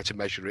don't know how to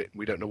measure it,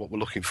 we don't know what we're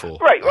looking for.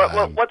 Right.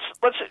 Well,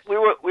 we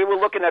were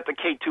looking at the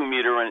K2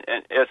 meter and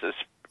as a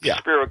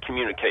spirit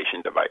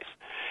communication device,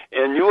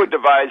 and you were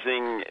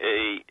devising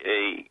a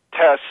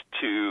test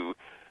to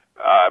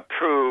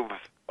prove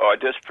or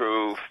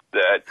disprove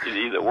that it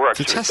either works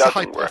or it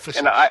doesn't work.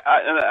 And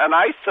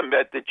I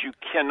submit that you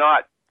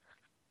cannot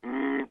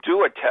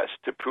do a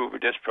test to prove or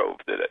disprove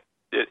that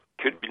it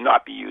could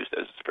not be used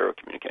as a spirit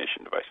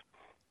communication device.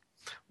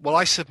 Well,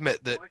 I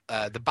submit that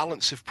the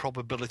balance of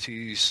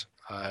probabilities,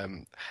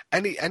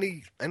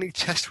 any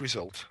test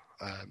result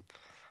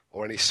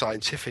or any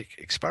scientific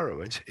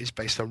experiment is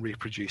based on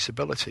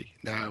reproducibility.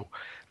 Now,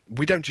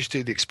 we don't just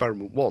do the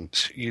experiment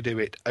once, you do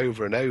it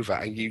over and over,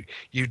 and you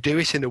do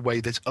it in a way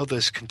that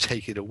others can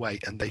take it away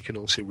and they can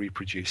also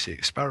reproduce the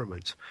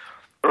experiment.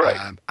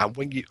 Right. And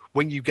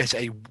when you get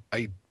a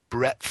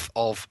breadth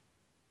of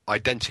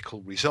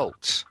identical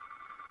results,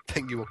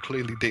 then you are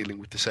clearly dealing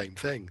with the same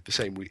thing,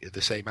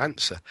 the same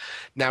answer.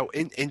 Now,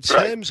 in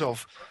terms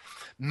of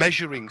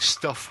measuring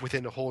stuff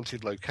within a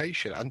haunted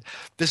location, and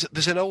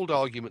there's an old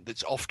argument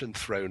that's often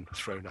thrown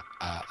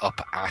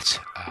up at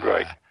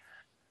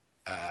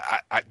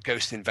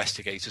ghost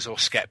investigators or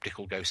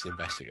skeptical ghost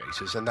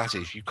investigators, and that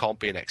is you can't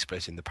be an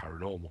expert in the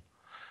paranormal.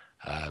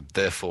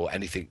 Therefore,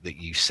 anything that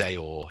you say,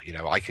 or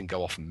I can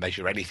go off and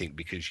measure anything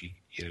because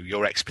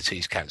your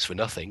expertise counts for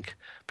nothing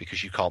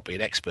because you can't be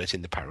an expert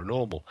in the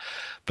paranormal.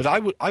 But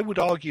I would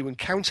argue and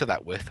counter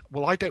that with,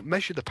 well, I don't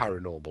measure the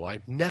paranormal.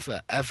 I've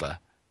never ever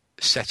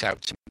set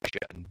out to measure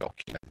and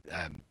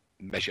document,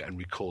 measure and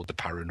record the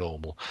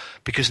paranormal,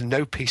 because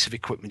no piece of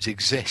equipment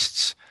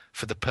exists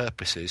for the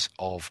purposes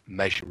of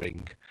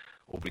measuring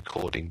or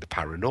recording the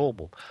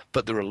paranormal.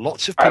 But there are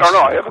lots of pieces. I don't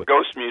know. I have a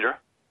ghost meter.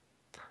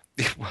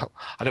 Well,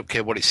 I don't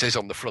care what it says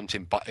on the front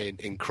in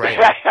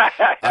crayon.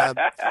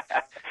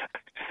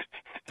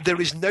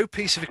 There is no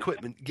piece of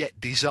equipment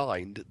yet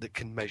designed that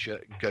can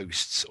measure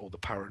ghosts or the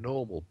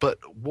paranormal. But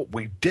what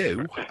we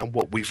do, and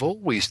what we've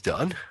always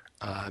done,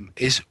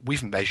 is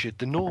we've measured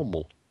the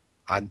normal.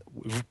 And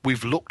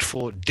we've looked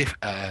for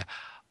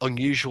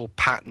unusual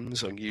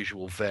patterns,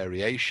 unusual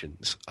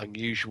variations,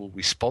 unusual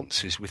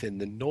responses within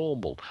the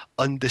normal,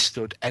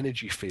 understood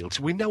energy fields.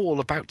 We know all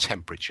about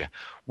temperature.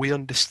 We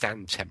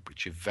understand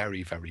temperature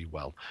very, very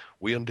well.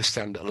 We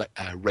understand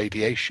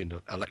radiation,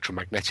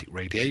 electromagnetic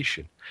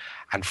radiation,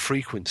 and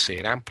frequency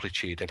and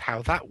amplitude, and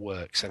how that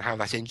works and how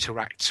that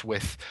interacts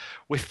with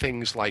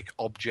things like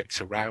objects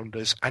around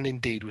us and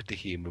indeed with the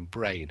human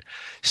brain.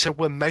 So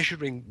we're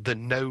measuring the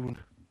known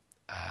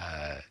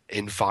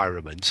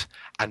environment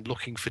and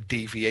looking for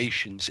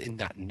deviations in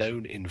that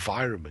known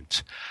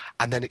environment,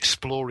 and then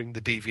exploring the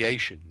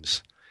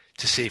deviations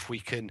to see if we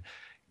can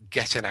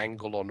get an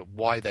angle on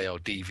why they are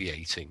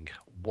deviating,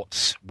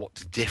 what's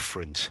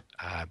different.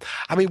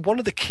 I mean, one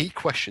of the key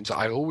questions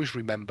I always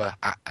remember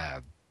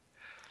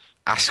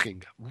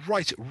asking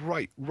right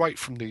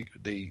from the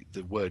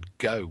word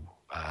go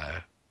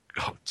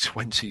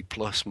 20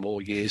 plus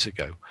more years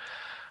ago,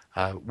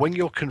 when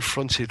you're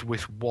confronted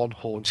with one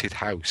haunted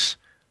house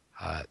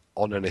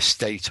on an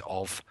estate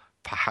of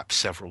perhaps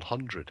several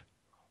hundred,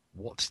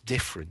 what's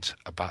different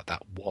about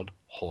that one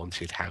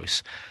haunted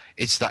house?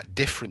 It's that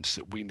difference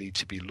that we need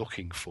to be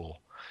looking for.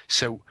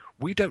 So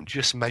we don't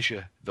just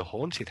measure the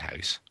haunted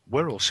house,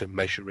 we're also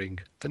measuring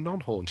the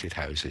non-haunted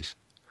houses.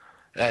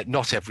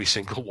 Not every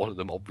single one of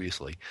them,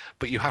 obviously,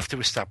 but you have to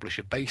establish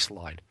a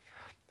baseline,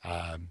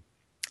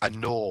 a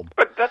norm.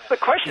 But that's the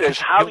question: is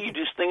how do you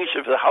distinguish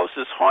if the house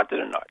is haunted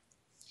or not?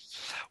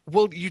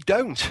 Well, you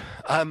don't.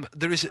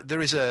 There's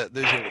an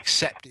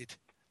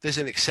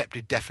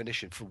accepted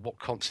definition for what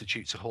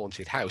constitutes a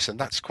haunted house, and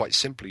that's quite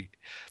simply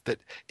that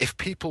if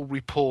people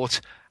report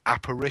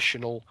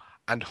apparitional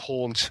and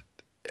haunt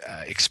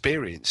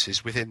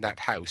experiences within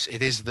that house,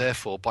 it is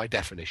therefore by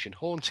definition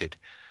haunted.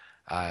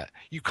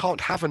 You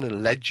can't have an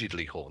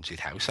allegedly haunted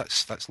house.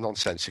 That's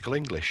nonsensical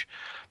English,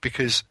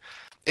 because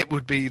it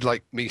would be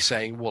like me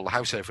saying, well, the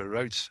house over the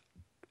road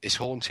is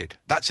haunted.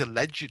 That's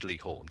allegedly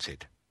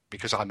haunted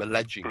because I'm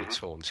alleging it's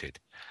haunted.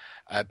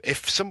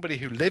 If somebody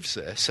who lives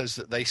there says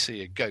that they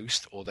see a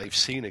ghost or they've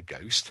seen a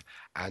ghost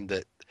and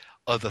that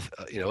other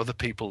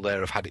people there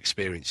have had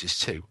experiences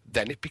too,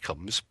 then it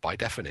becomes by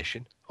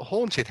definition a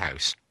haunted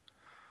house.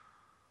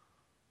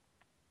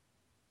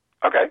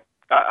 Okay.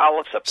 I'll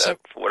accept that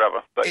for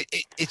whatever, but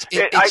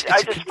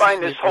I just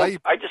find this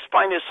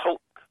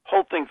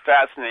whole thing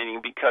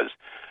fascinating because,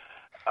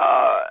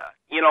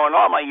 in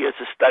all my years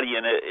of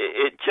studying it,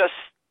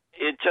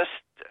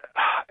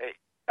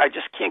 I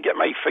just can't get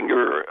my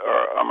finger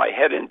or my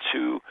head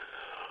into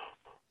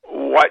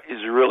what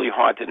is really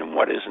haunted and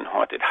what isn't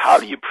haunted. How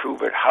do you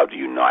prove it? How do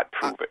you not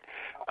prove it?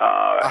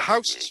 A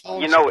house is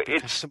haunted.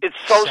 It's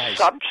so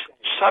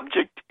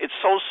subject. It's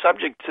so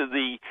subject to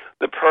the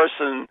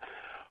person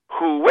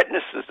who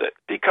witnesses it,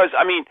 because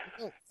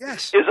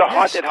is a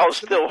haunted house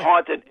still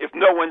haunted if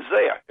no one's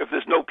there? If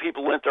there's no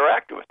people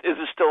interacting with, is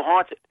it still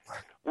haunted?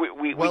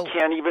 We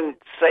can't even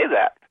say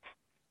that.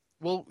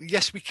 Well,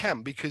 yes, we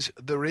can, because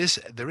there is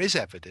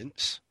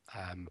evidence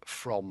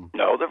from.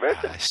 No, there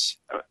isn't.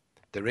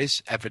 There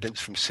is evidence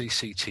from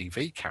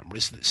CCTV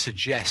cameras that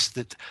suggests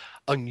that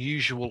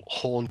unusual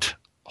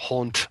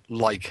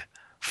haunt-like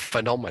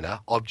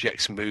phenomena,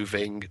 objects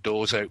moving,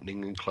 doors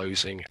opening and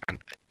closing, and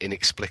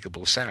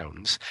inexplicable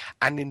sounds,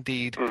 and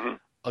indeed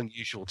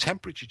unusual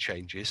temperature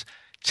changes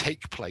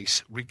take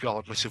place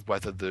regardless of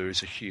whether there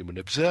is a human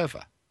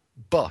observer.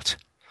 But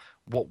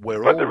what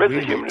we're all there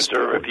is a human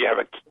observer if you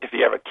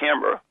have a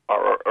camera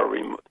or a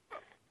remote.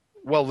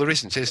 Well, there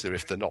isn't, is there,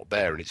 if they're not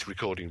there and it's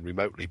recording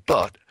remotely?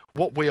 But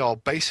what we are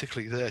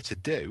basically there to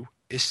do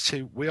is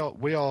we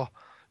are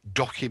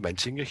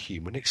documenting a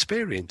human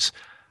experience.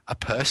 A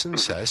person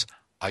says,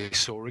 I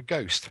saw a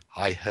ghost.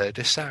 I heard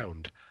a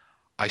sound.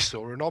 I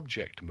saw an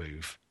object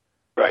move.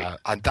 Right.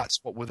 And that's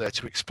what we're there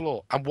to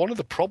explore. And one of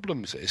the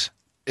problems is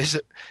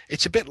that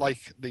it's a bit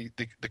like the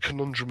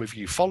conundrum of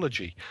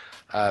ufology.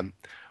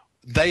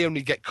 They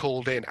only get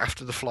called in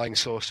after the flying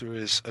saucer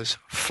has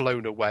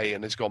flown away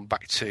and has gone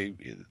back to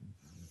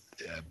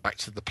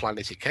the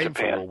planet it came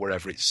from, or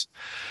wherever it's.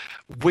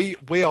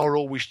 We are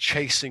always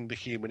chasing the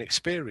human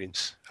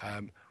experience.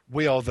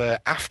 We are there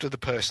after the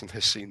person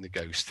has seen the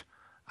ghost.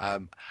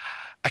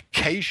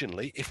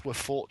 Occasionally, if we're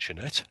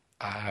fortunate,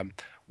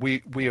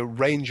 we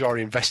arrange our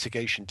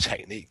investigation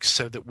techniques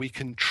so that we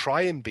can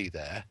try and be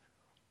there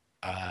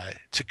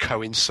to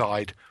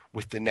coincide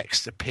with the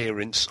next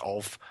appearance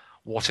of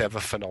whatever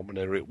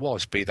phenomena it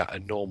was, be that a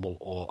normal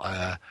or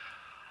an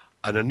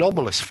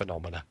anomalous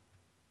phenomena.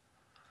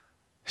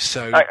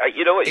 So,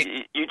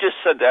 you just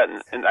said that,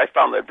 and I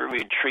found that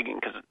very intriguing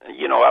because,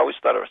 I always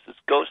thought of us as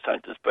ghost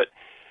hunters, but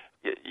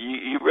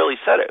you really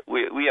said it.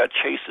 We are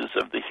chasers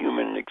of the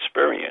human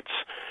experience.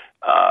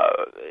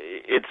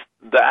 It's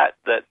that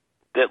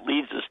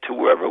leads us to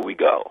wherever we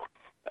go.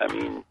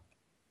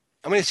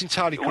 It's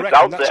entirely correct.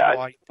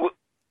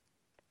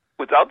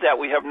 Without that,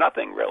 we have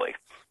nothing really.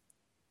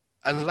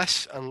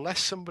 Unless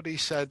somebody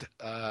said,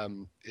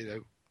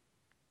 3,000,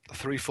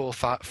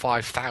 4,000,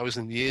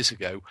 5,000 years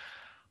ago,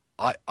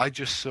 I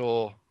just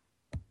saw,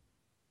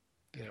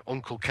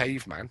 Uncle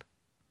Caveman,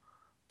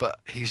 but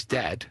he's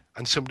dead,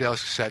 and somebody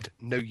else said,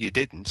 no, you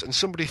didn't, and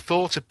somebody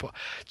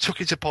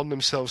took it upon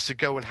themselves to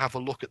go and have a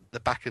look at the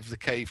back of the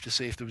cave to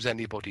see if there was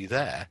anybody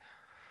there.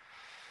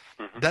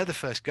 They're the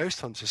first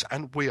ghost hunters,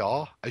 and we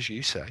are, as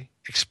you say,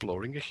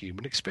 exploring a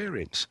human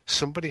experience.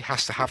 Somebody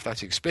has to have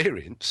that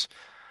experience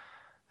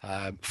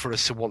for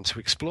us to want to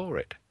explore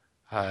it.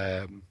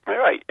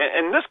 Right,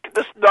 and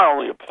this not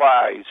only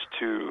applies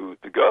to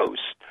the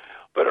ghosts,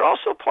 but it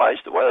also applies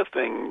to other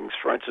things,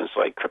 for instance,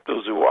 like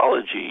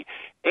cryptozoology,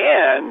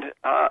 and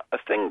a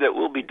thing that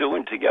we'll be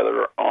doing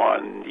together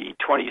on the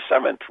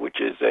 27th, which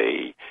is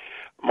a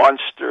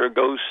monster,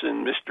 ghosts,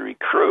 and mystery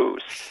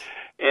cruise.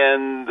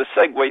 And the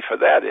segue for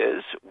that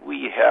is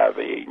we have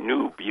a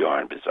new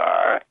Beyond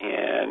Bizarre,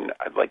 and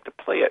I'd like to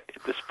play it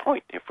at this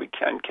point. If we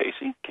can,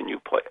 Casey, can you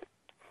play it?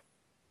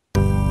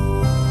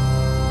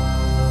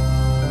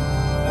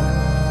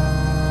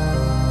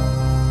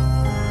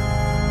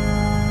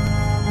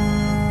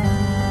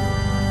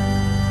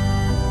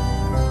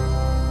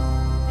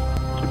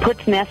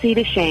 Puts Nessie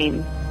to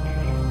shame.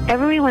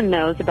 Everyone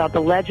knows about the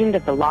legend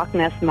of the Loch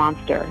Ness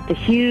Monster, the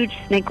huge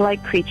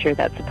snake-like creature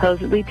that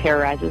supposedly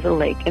terrorizes a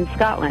lake in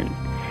Scotland.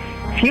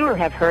 Fewer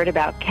have heard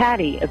about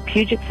Caddy of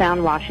Puget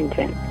Sound,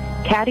 Washington.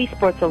 Caddy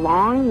sports a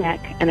long neck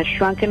and a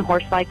shrunken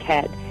horse-like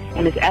head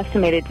and is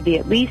estimated to be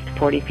at least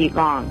 40 feet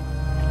long.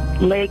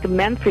 Lake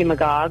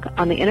Memphremagog,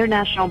 on the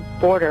international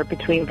border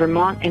between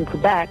Vermont and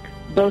Quebec,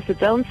 boasts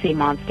its own sea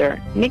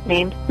monster,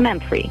 nicknamed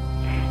Memphrey.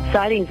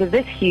 Sightings of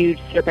this huge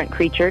serpent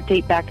creature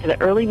date back to the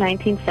early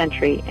 19th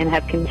century and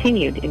have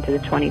continued into the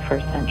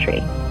 21st century.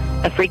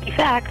 A freaky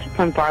fact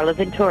from Varla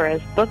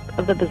Ventura's Book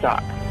of the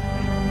Bizarre.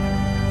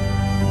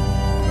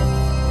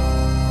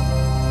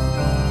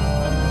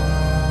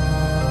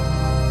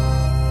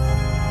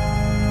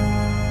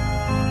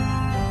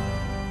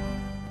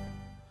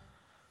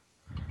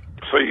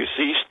 So you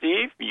see,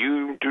 Steve,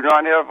 you do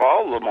not have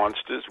all the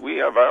monsters. We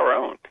have our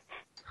own.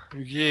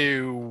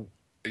 You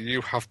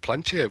have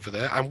plenty over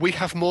there, and we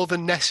have more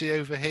than Nessie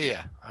over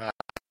here.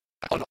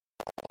 On our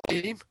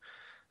team,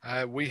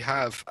 we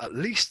have at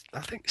least,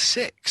 I think,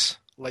 6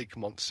 lake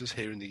monsters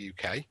here in the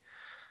UK.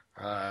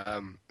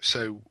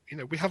 So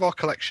we have our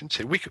collection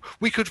too. We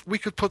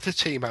could put the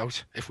team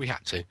out if we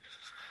had to.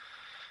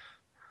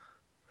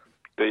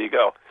 There you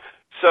go.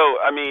 So,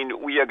 I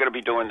mean, we are going to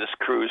be doing this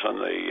cruise on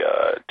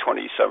the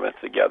 27th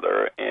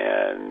together,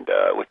 and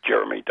with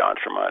Jeremy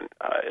D'Entremont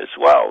as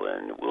well,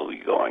 and we'll be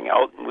going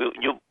out, and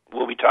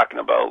we'll be talking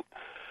about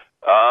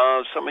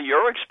some of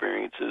your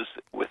experiences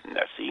with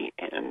Nessie,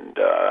 and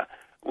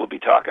we'll be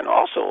talking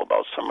also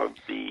about some of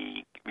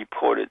the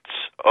reported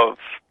of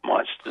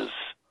monsters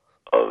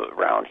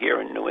around here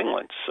in New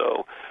England.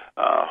 So,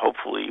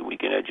 hopefully, we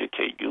can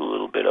educate you a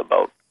little bit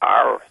about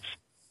our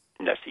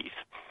Nessies.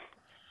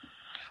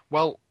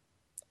 Well,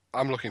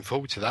 I'm looking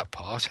forward to that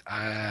part,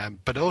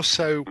 but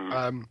also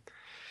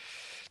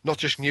not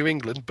just New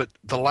England, but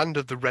the land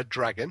of the Red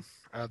Dragon,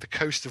 the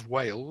coast of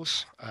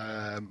Wales,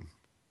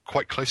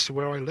 quite close to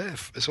where I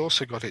live, has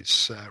also got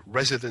its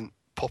resident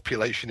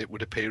population, it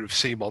would appear, of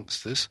sea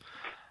monsters,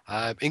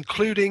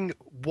 including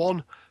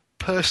one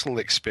personal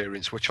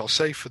experience, which I'll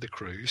save for the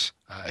cruise,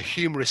 a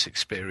humorous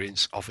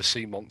experience of a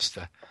sea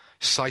monster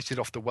sighted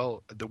off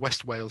the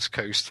West Wales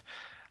coast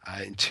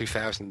in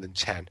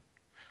 2010.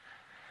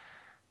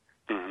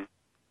 Mm-hmm.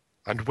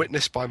 And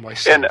witnessed by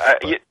myself.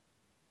 And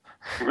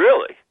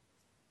really?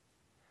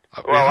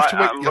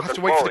 You'll have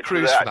to wait for the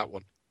cruise for that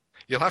one.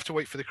 You'll have to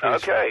wait for the cruise.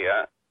 Okay.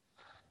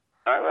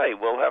 All right.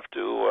 We'll have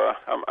to.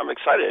 I'm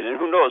excited, and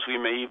who knows? We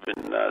may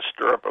even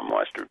stir up a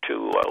monster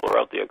too while we're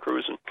out there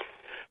cruising,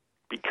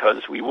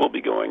 because we will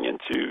be going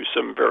into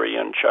some very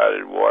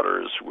uncharted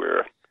waters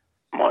where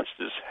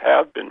monsters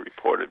have been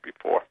reported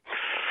before.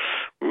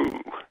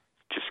 Ooh,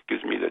 just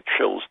gives me the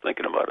chills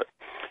thinking about it.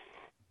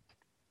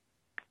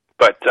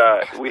 But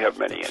we have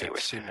many anyway.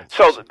 So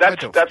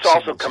that's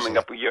also coming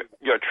up with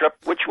your trip,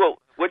 which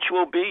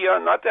will be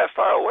not that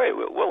far away,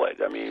 will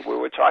it? I mean, we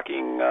were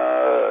talking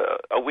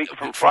a week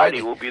from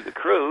Friday will be the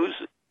cruise.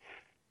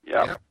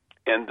 Yeah.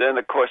 And then,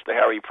 of course, the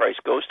Harry Price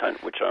Ghost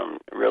Hunt, which I'm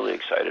really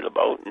excited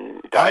about, and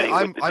dining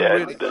with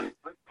the dead.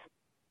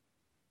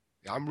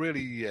 I'm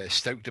really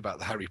stoked about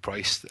the Harry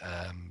Price.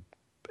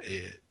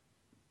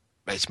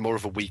 It's more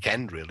of a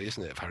weekend, really,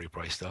 isn't it, of Harry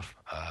Price stuff?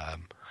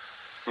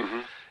 Mm-hmm.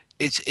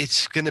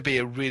 It's going to be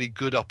a really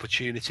good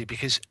opportunity,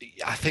 because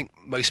I think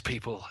most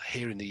people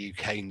here in the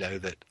UK know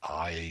that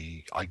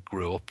I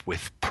grew up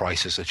with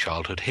Price as a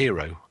childhood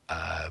hero,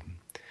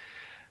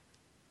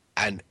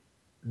 and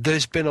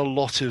there's been a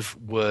lot of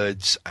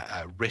words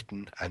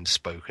written and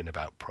spoken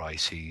about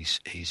Price. He's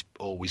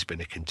always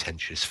been a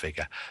contentious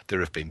figure.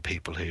 There have been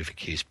people who have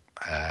accused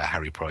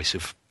Harry Price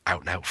of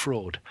out-and-out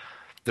fraud.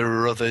 There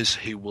are others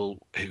who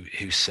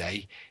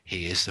say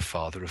he is the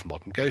father of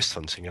modern ghost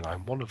hunting, and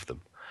I'm one of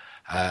them.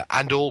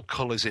 And all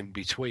colours in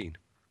between.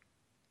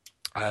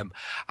 And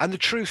the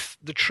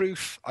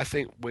truth, I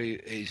think,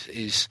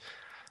 is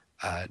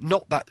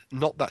not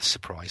that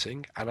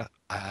surprising, and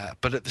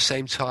but at the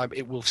same time,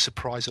 it will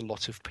surprise a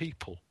lot of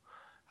people.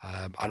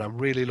 And I'm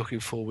really looking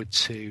forward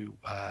to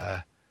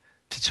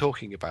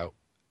talking about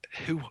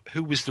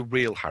who was the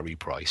real Harry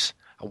Price,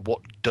 and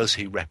what does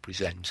he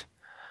represent,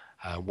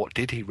 what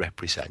did he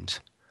represent,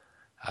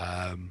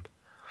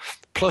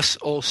 plus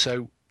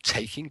also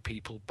taking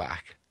people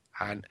back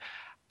and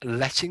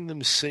letting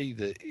them see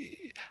that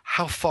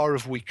how far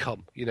have we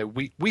come.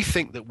 We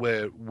think that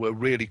we're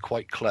really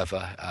quite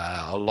clever.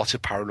 A lot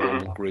of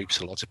paranormal groups,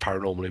 a lot of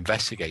paranormal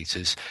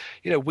investigators,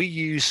 we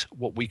use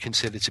what we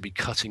consider to be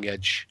cutting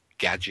edge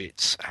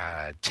gadgets,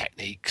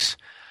 techniques,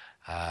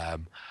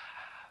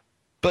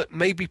 but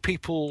maybe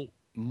people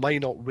may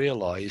not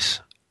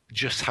realize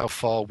just how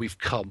far we've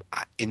come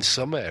in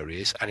some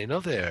areas, and in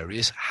other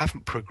areas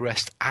haven't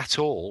progressed at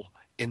all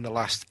in the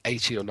last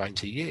 80 or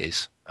 90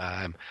 years.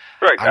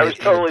 Right, I was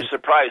totally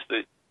surprised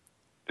at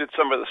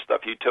some of the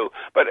stuff you told.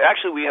 But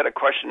actually, we had a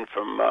question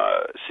from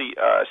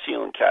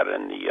Seal and Cat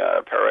in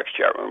the Pararex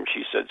chat room.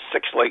 She said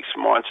 6 lakes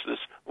monsters.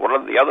 What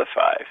are the other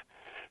 5?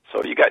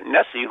 So you got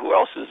Nessie. Who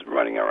else is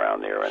running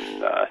around there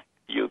in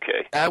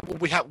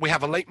UK? We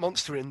have a lake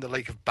monster in the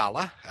Lake of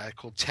Bala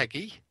called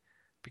Teggy,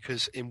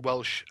 because in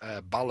Welsh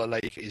Bala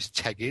Lake is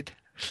Tegid,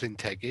 Llyn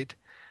Tegid.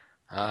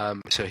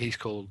 So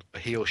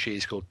he or she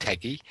is called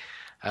Teggy.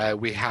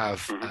 We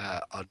have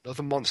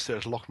another monster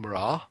at Loch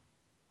Morar.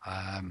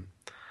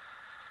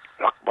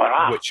 Loch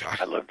Morar. Which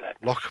I love that.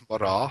 Loch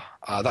Morar.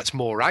 That's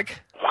Morag.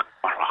 Loch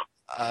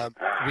Morar.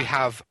 We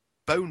have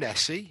Bow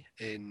Nessie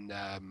in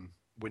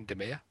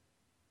Windermere.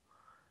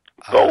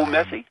 Bow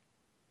Nessie?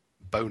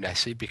 Bow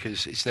Nessie,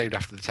 because it's named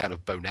after the town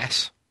of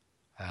Bowness,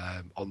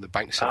 on the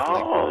banks of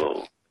Lake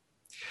Windermere.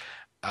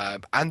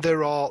 And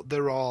there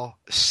are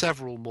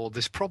several more.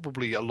 There's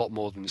probably a lot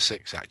more than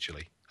 6,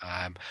 actually.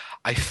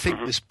 I think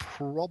there's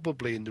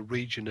probably in the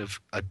region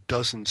of a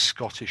dozen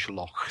Scottish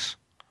lochs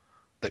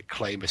that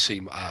claim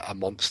a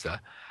monster,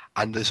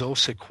 and there's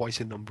also quite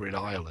a number in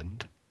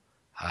Ireland.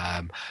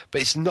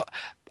 But it's not.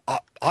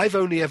 I've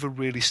only ever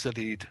really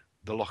studied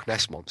the Loch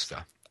Ness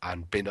monster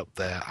and been up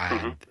there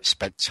and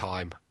spent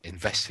time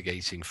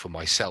investigating for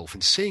myself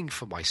and seeing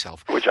for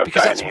myself. Which I'm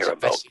trying to hear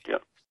about. Yeah.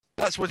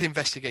 That's what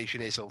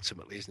investigation is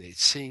ultimately, isn't it?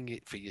 It's seeing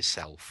it for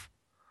yourself.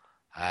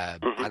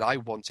 And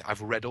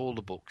I've read all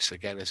the books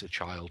again as a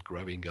child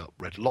growing up,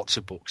 read lots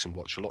of books and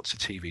watched lots of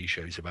TV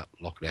shows about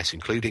Loch Ness,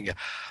 including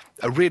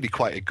a really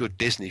quite a good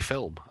Disney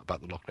film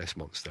about the Loch Ness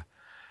monster.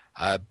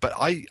 But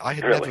I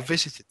had never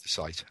visited the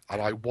site,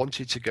 and I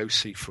wanted to go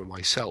see for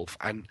myself.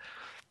 And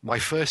my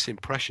first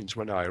impressions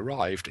when I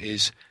arrived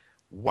is,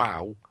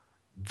 wow,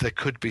 there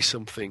could be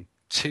something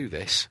to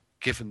this,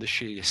 given the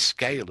sheer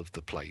scale of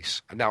the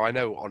place. And now I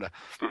know on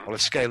a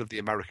scale of the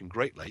American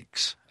Great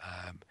Lakes,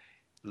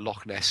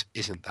 Loch Ness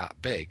isn't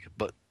that big,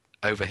 but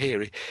over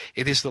here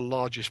it is the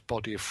largest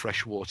body of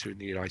fresh water in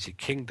the United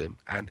Kingdom,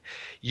 and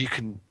you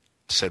can,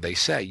 so they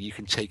say, you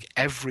can take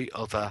every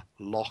other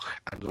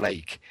loch and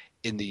lake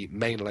in the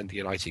mainland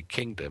United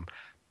Kingdom,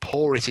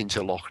 pour it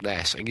into Loch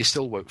Ness, and you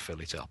still won't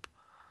fill it up.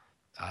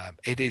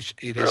 It is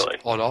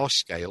on our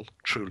scale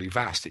truly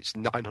vast. It's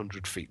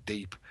 900 feet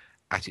deep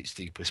at its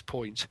deepest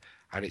point,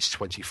 and it's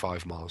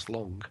 25 miles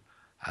long,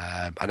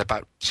 and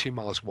about 2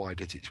 miles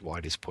wide at its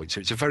widest point. So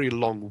it's a very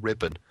long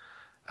ribbon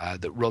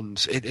that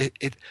runs.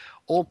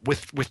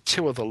 With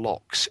 2 other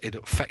lochs, it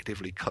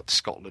effectively cuts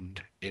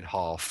Scotland in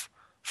half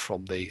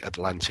from the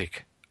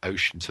Atlantic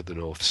Ocean to the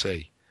North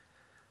Sea.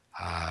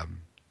 Are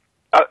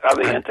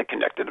they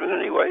interconnected in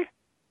any way?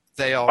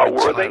 They are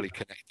entirely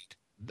connected.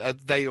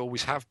 They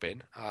always have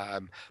been,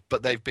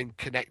 but they've been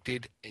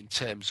connected in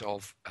terms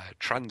of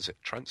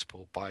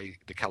transport by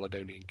the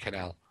Caledonian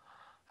Canal,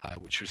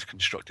 which was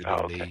constructed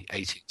in the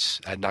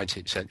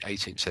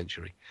 18th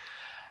century.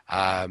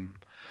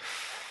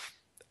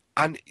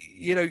 And,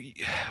 you know,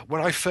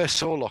 when I first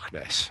saw Loch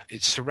Ness,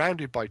 it's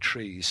surrounded by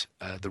trees.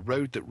 There's a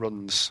road that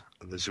runs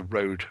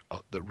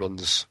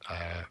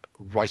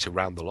right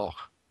around the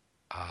loch,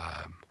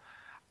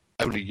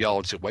 only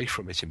yards away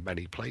from it in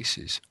many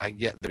places, and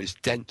yet there is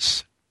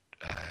dense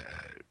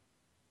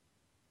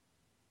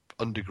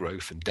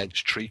undergrowth and dense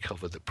tree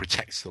cover that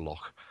protects the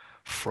loch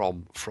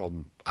from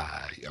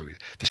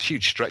there's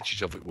huge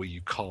stretches of it where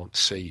you can't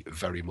see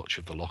very much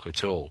of the loch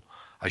at all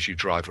as you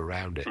drive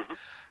around it.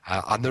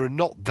 And there are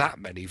not that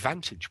many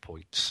vantage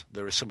points.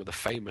 There are some of the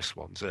famous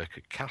ones,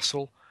 Urquhart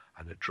Castle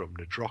and at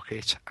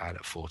Drumnadrochit and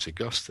at Fort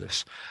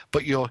Augustus,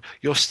 but you're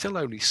still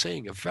only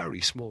seeing a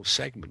very small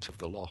segment of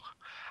the loch,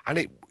 and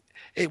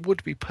it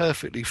would be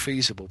perfectly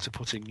feasible to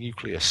put a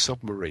nuclear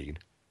submarine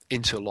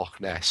into Loch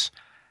Ness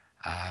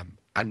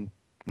and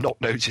not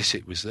notice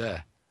it was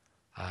there.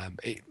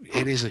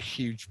 It is a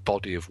huge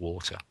body of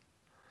water.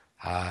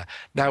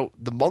 Now,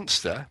 the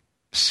monster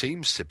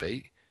seems to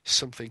be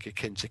something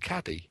akin to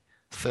Caddy,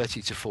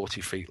 30 to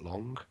 40 feet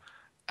long,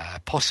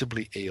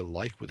 possibly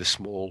eel-like with a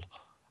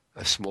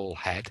small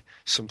head,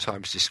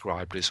 sometimes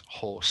described as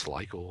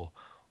horse-like or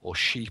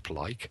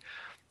sheep-like.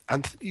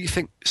 And you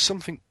think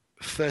something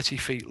 30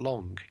 feet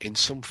long in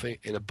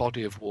a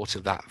body of water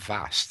that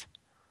vast,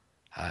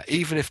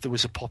 even if there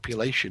was a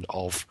population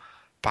of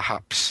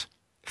perhaps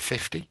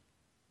 50,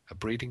 a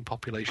breeding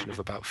population of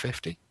about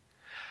 50,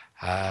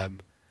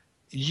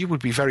 you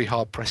would be very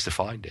hard-pressed to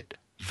find it.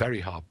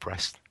 Very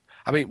hard-pressed.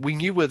 I mean, we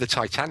knew where the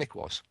Titanic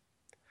was,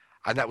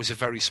 and that was a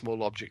very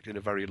small object in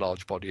a very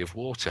large body of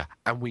water,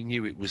 and we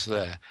knew it was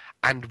there,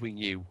 and we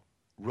knew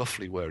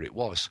roughly where it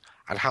was.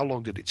 And how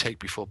long did it take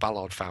before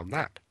Ballard found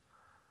that?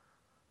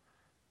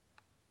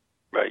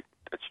 Right,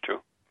 that's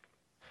true.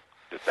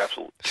 That's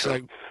absolutely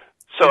true.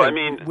 So I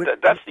mean,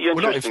 that's the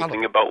interesting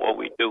thing about what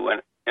we do,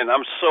 and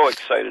I'm so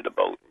excited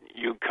about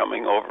you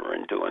coming over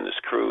and doing this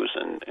cruise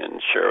and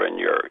sharing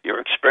your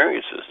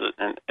experiences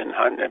and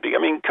hunting.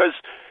 I mean, because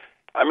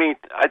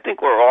I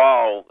think we're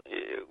all,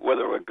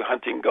 whether we're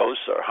hunting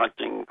ghosts or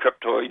hunting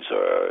cryptoids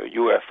or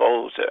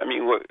UFOs, I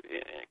mean, we're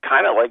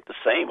kind of like the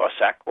same, or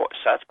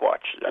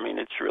Sasquatch. I mean,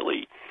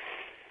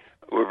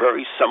 we're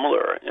very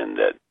similar in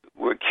that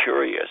we're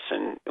curious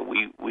and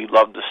we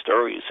love the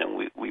stories, and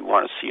we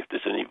want to see if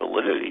there's any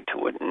validity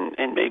to it,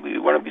 and maybe we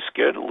want to be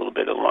scared a little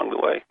bit along the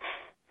way.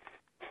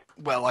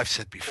 Well, I've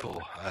said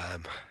before,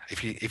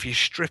 if you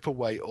strip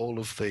away all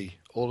of the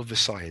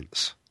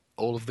science,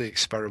 all of the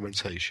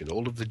experimentation,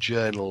 all of the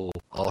journal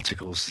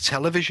articles, the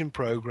television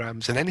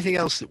programs, and anything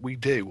else that we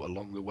do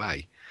along the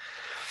way,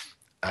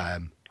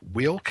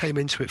 we all came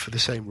into it for the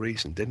same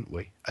reason, didn't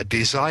we? A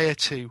desire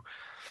to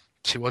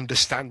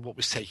understand what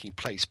was taking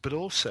place, but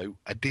also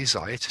a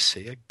desire to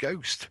see a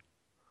ghost.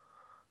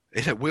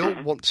 We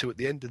all want to, at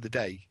the end of the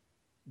day,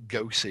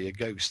 go see a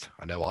ghost.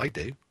 I know I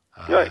do.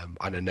 Right.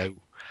 And I know,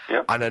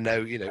 Yeah. and I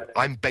know,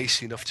 I'm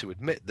base enough to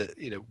admit that,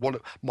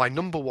 my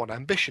number one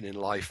ambition in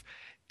life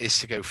is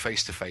to go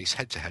face to face,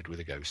 head to head with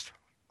a ghost.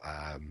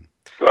 Well,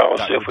 we'll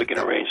see if we can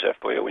arrange that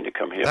for you when you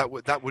come here.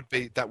 That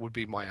would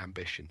be my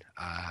ambition.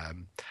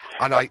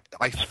 And I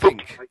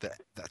think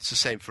that's the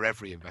same for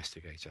every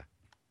investigator.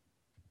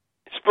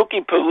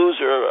 Spooky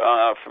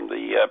Palooza from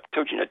the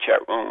Tujina chat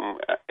room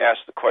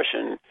asked the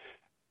question: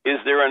 is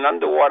there an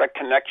underwater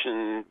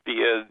connection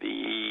via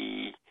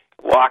the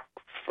lock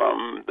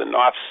from the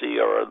North Sea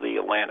or the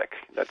Atlantic?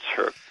 That's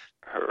her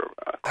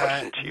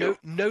question to you.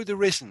 No,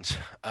 there isn't.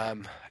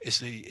 Is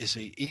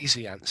the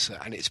easy answer,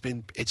 and it's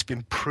been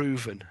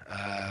proven.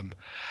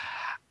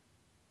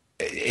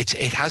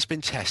 It has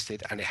been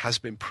tested, and it has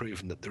been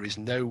proven that there is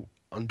no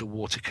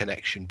underwater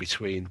connection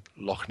between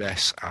Loch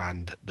Ness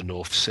and the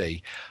North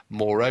Sea.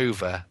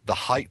 Moreover, the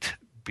height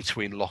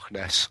between Loch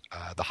Ness,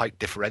 the height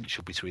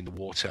differential between the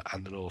water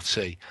and the North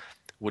Sea,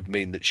 would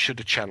mean that should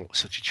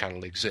such a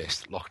channel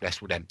exist, Loch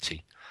Ness would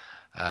empty,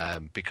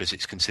 because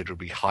it's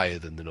considerably higher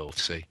than the North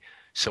Sea.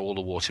 So all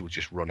the water would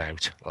just run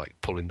out, like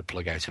pulling the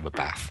plug out of a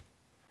bath.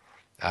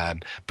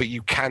 But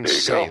you can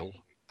sail.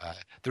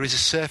 There is a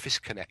surface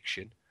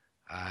connection,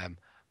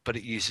 but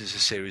it uses a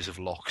series of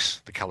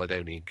locks, the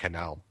Caledonian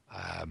Canal,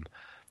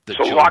 that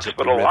so joins locks up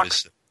for the the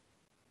rivers.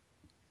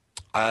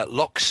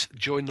 Locks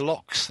join the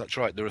locks. That's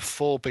right. There are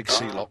 4 big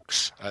sea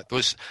locks.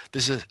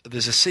 There's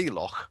a sea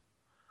lock,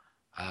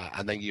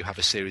 and then you have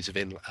a series of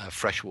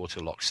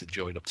freshwater locks that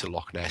join up to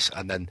Loch Ness,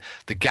 and then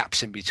the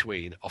gaps in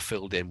between are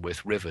filled in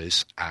with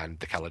rivers and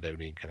the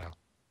Caledonian Canal.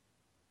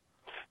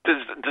 Does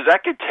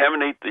that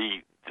contaminate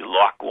the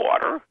loch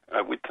water?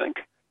 I would think.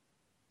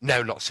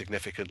 No, not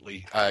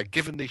significantly.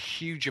 Given the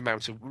huge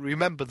amount of...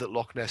 Remember that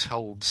Loch Ness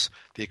holds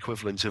the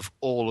equivalent of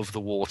all of the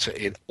water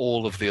in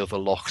all of the other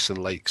lochs and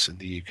lakes in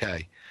the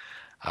UK.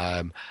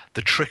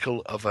 The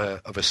trickle of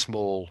a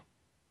small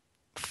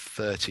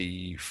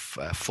 20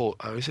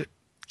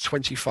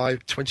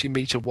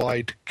 metre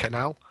wide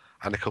canal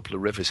and a couple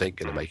of rivers ain't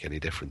going to make any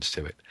difference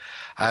to it.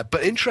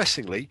 But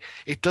interestingly,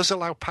 it does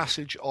allow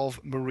passage of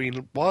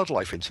marine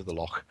wildlife into the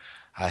loch.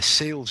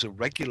 Seals are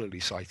regularly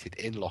sighted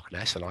in Loch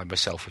Ness, and I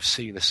myself have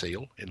seen a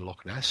seal in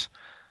Loch Ness.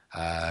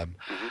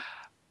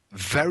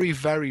 Very,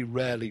 very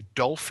rarely,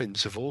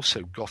 dolphins have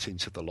also got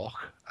into the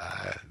loch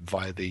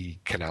via the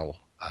canal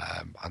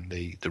and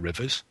the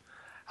rivers,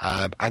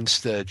 and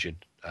sturgeon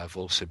have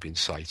also been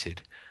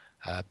sighted.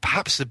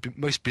 Perhaps the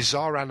most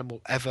bizarre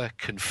animal ever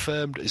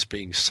confirmed as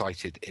being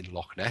sighted in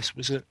Loch Ness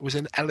was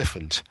an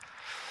elephant.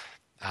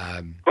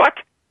 What?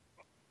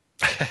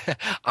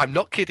 I'm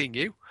not kidding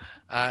you.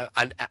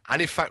 And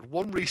in fact,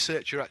 one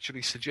researcher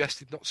actually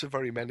suggested not so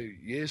very many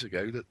years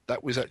ago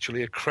that was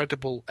actually a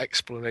credible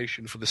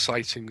explanation for the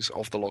sightings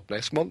of the Loch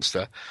Ness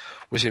Monster,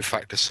 was in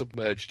fact a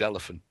submerged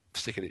elephant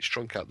sticking its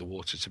trunk out the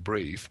water to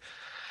breathe.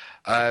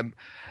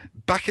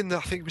 Back in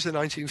I think it was the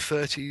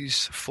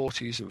 1930s,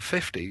 40s and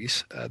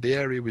 50s, the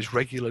area was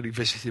regularly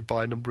visited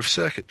by a number of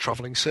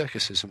travelling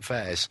circuses and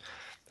fairs,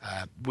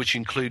 which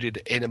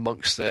included in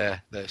amongst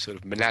their sort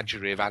of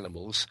menagerie of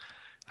animals,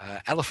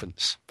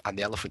 elephants, and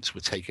the elephants were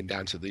taken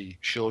down to the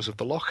shores of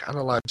the loch and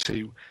allowed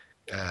to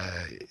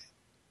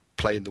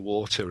play in the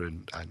water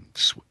and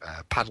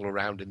paddle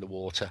around in the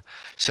water.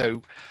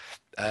 So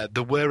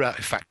there were, in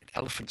fact,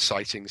 elephant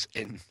sightings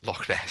in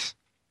Loch Ness.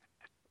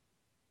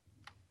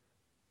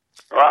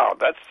 Wow,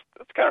 that's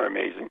kind of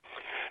amazing.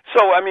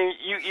 So, I mean,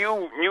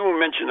 you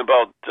mentioned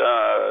about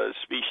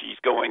species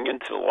going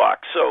into the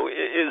loch. So,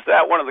 is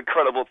that one of the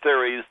credible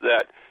theories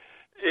that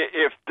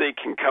if they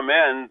can come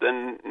in,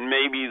 then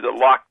maybe the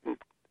Loch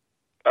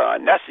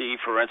Nessie,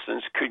 for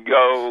instance, could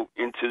go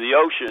into the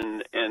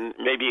ocean, and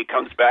maybe it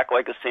comes back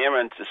like a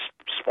salmon to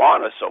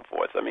spawn or so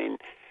forth? I mean,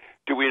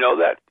 do we know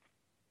that?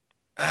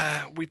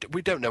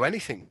 We don't know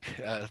anything.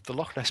 The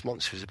Loch Ness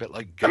Monster is a bit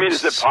like ghosts. I mean,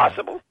 is it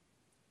possible?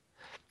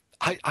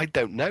 I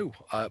don't know.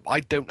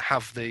 I don't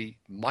have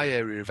my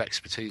area of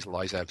expertise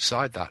lies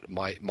outside that.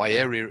 My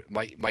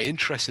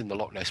interest in the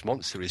Loch Ness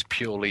Monster is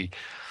purely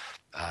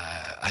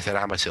at an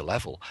amateur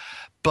level,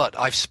 but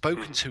I've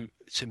spoken to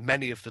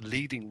many of the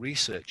leading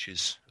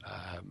researchers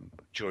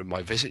during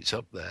my visits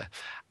up there,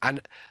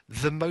 and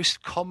the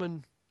most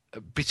common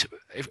bit,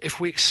 if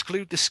we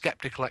exclude the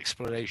skeptical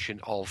explanation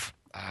of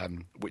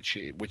which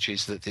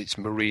is that it's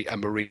a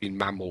marine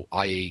mammal,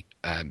 i.e.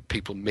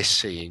 People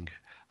misseeing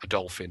a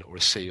dolphin or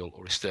a seal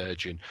or a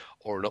sturgeon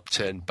or an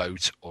upturned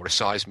boat or a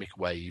seismic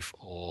wave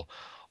or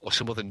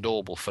some other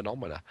normal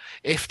phenomena.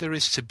 If there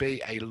is to be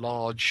a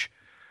large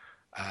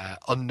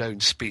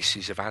unknown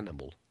species of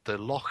animal, the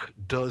loch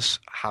does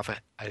have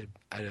a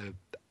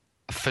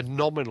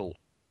phenomenal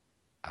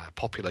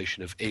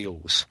population of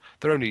eels.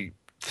 They're only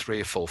 3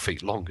 or 4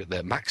 feet long at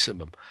their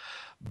maximum,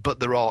 But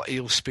there are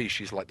eel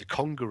species like the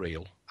conger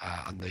eel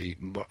and the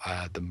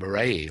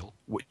moray eel,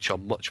 which are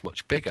much,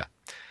 much bigger.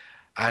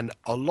 And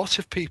a lot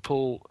of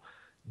people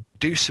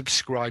do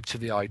subscribe to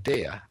the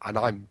idea,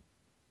 and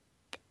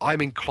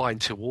I'm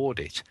inclined toward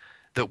it,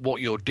 that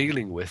what you're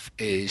dealing with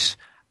is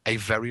a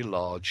very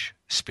large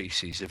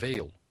species of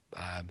eel.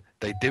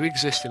 They do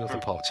exist in other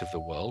parts of the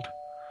world,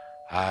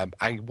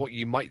 and what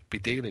you might be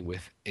dealing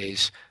with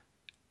is,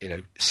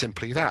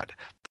 simply that.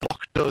 The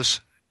block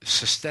does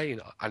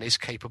sustain and is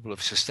capable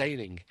of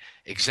sustaining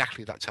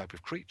exactly that type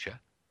of creature,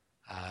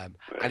 and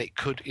it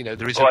could,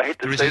 there is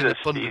an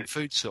abundant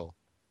food source.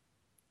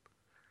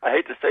 I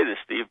hate to say this,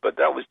 Steve, but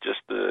that was just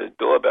the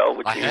doorbell,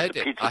 which means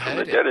the pizza from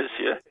the dead is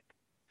here.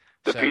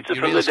 The pizza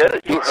from the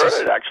dead. You heard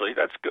it, actually.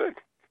 That's good.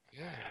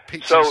 Yeah,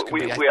 so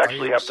we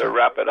actually have to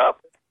wrap it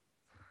up.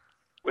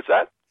 What's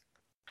that?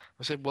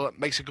 I said, well, it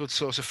makes a good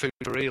source of food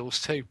for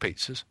eels too,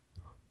 pizzas.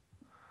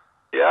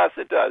 Yes,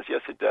 it does.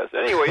 Yes, it does.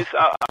 Anyways,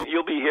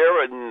 you'll be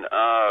here in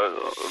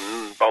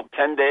about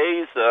 10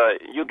 days.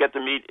 You'll get to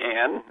meet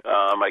Ann,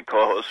 my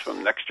co-host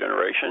from Next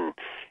Generation,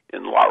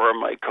 and Laura,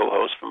 my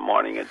co-host from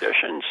Morning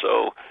Edition.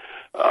 So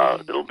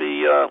it'll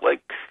be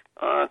like...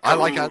 I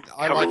like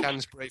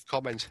Ann's brave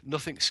comment.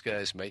 Nothing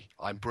scares me.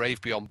 I'm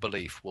brave beyond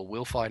belief. Well,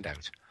 we'll find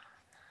out.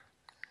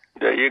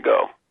 There you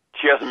go.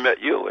 She hasn't met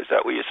you. Is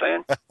that what you're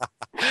saying?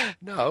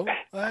 No.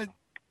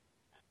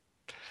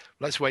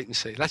 Let's wait and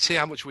see. Let's see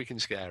how much we can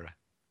scare her.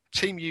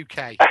 Team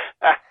UK.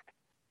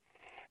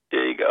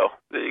 There you go.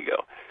 There you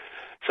go.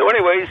 So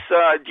anyways,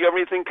 do you have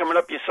anything coming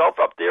up yourself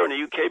up there in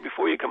the UK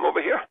before you come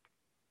over here?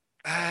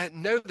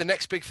 No, the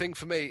next big thing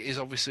for me is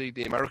obviously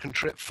the American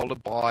trip,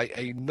 followed by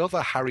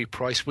another Harry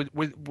Price.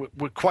 We're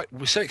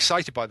so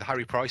excited by the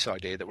Harry Price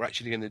idea that we're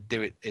actually going to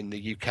do it in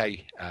the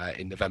UK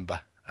in November.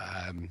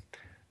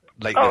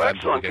 Late November.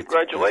 Excellent!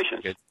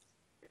 Congratulations.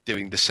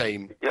 Doing the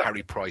same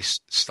Harry Price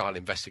style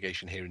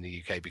investigation here in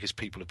the UK because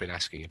people have been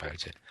asking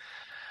about it.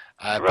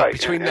 Right. But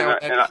between now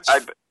and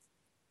I've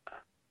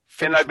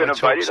been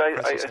invited,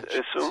 I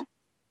assume.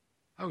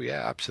 Oh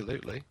yeah,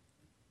 absolutely.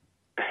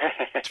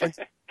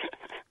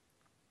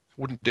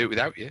 Wouldn't do it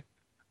without you.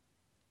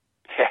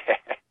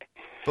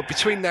 But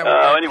between now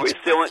and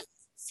then,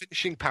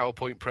 finishing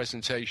PowerPoint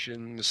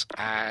presentations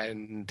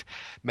and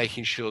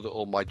making sure that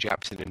all my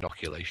jabs and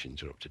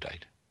inoculations are up to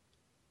date.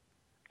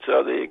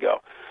 So there you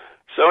go.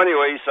 So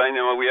anyways, I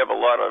know we have a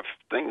lot of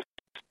things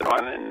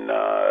on, and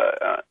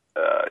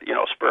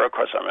Spur, of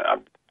course,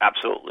 I'm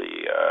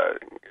absolutely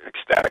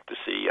ecstatic to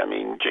see. I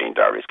mean, Jane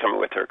Darby's coming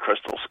with her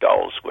crystal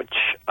skulls, which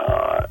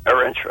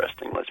are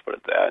interesting, let's put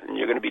it that. And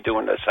you're going to be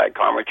doing the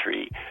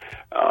psychometry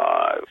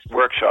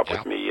workshop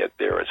with me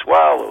there as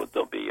well.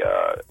 There'll be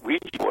a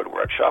Ouija board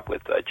workshop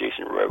with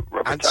Jason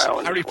Robertile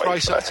and Harry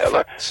Price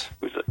Heather,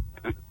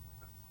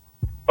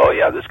 Oh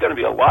yeah, there's going to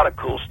be a lot of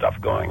cool stuff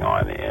going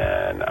on,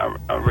 and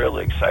I'm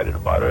really excited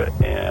about it,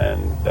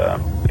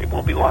 and it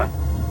won't be long.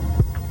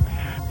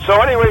 So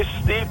anyways,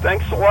 Steve,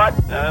 thanks a lot,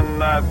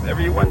 and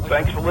everyone,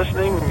 thanks for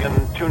listening,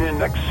 and tune in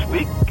next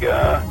week,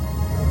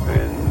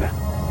 and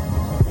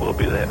we'll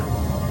be there.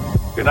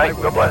 Good night,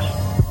 God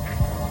bless.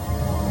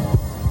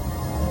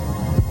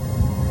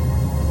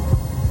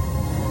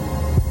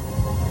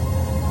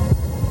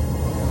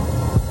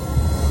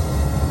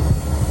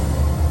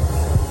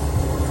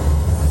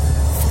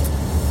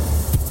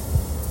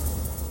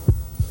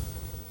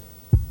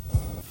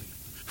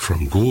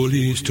 From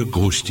ghoulies to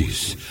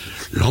ghosties,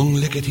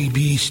 long-leggedy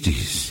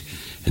beasties,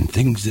 and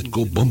things that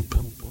go bump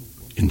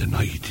in the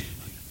night.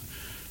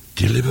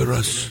 Deliver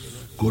us,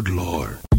 good Lord.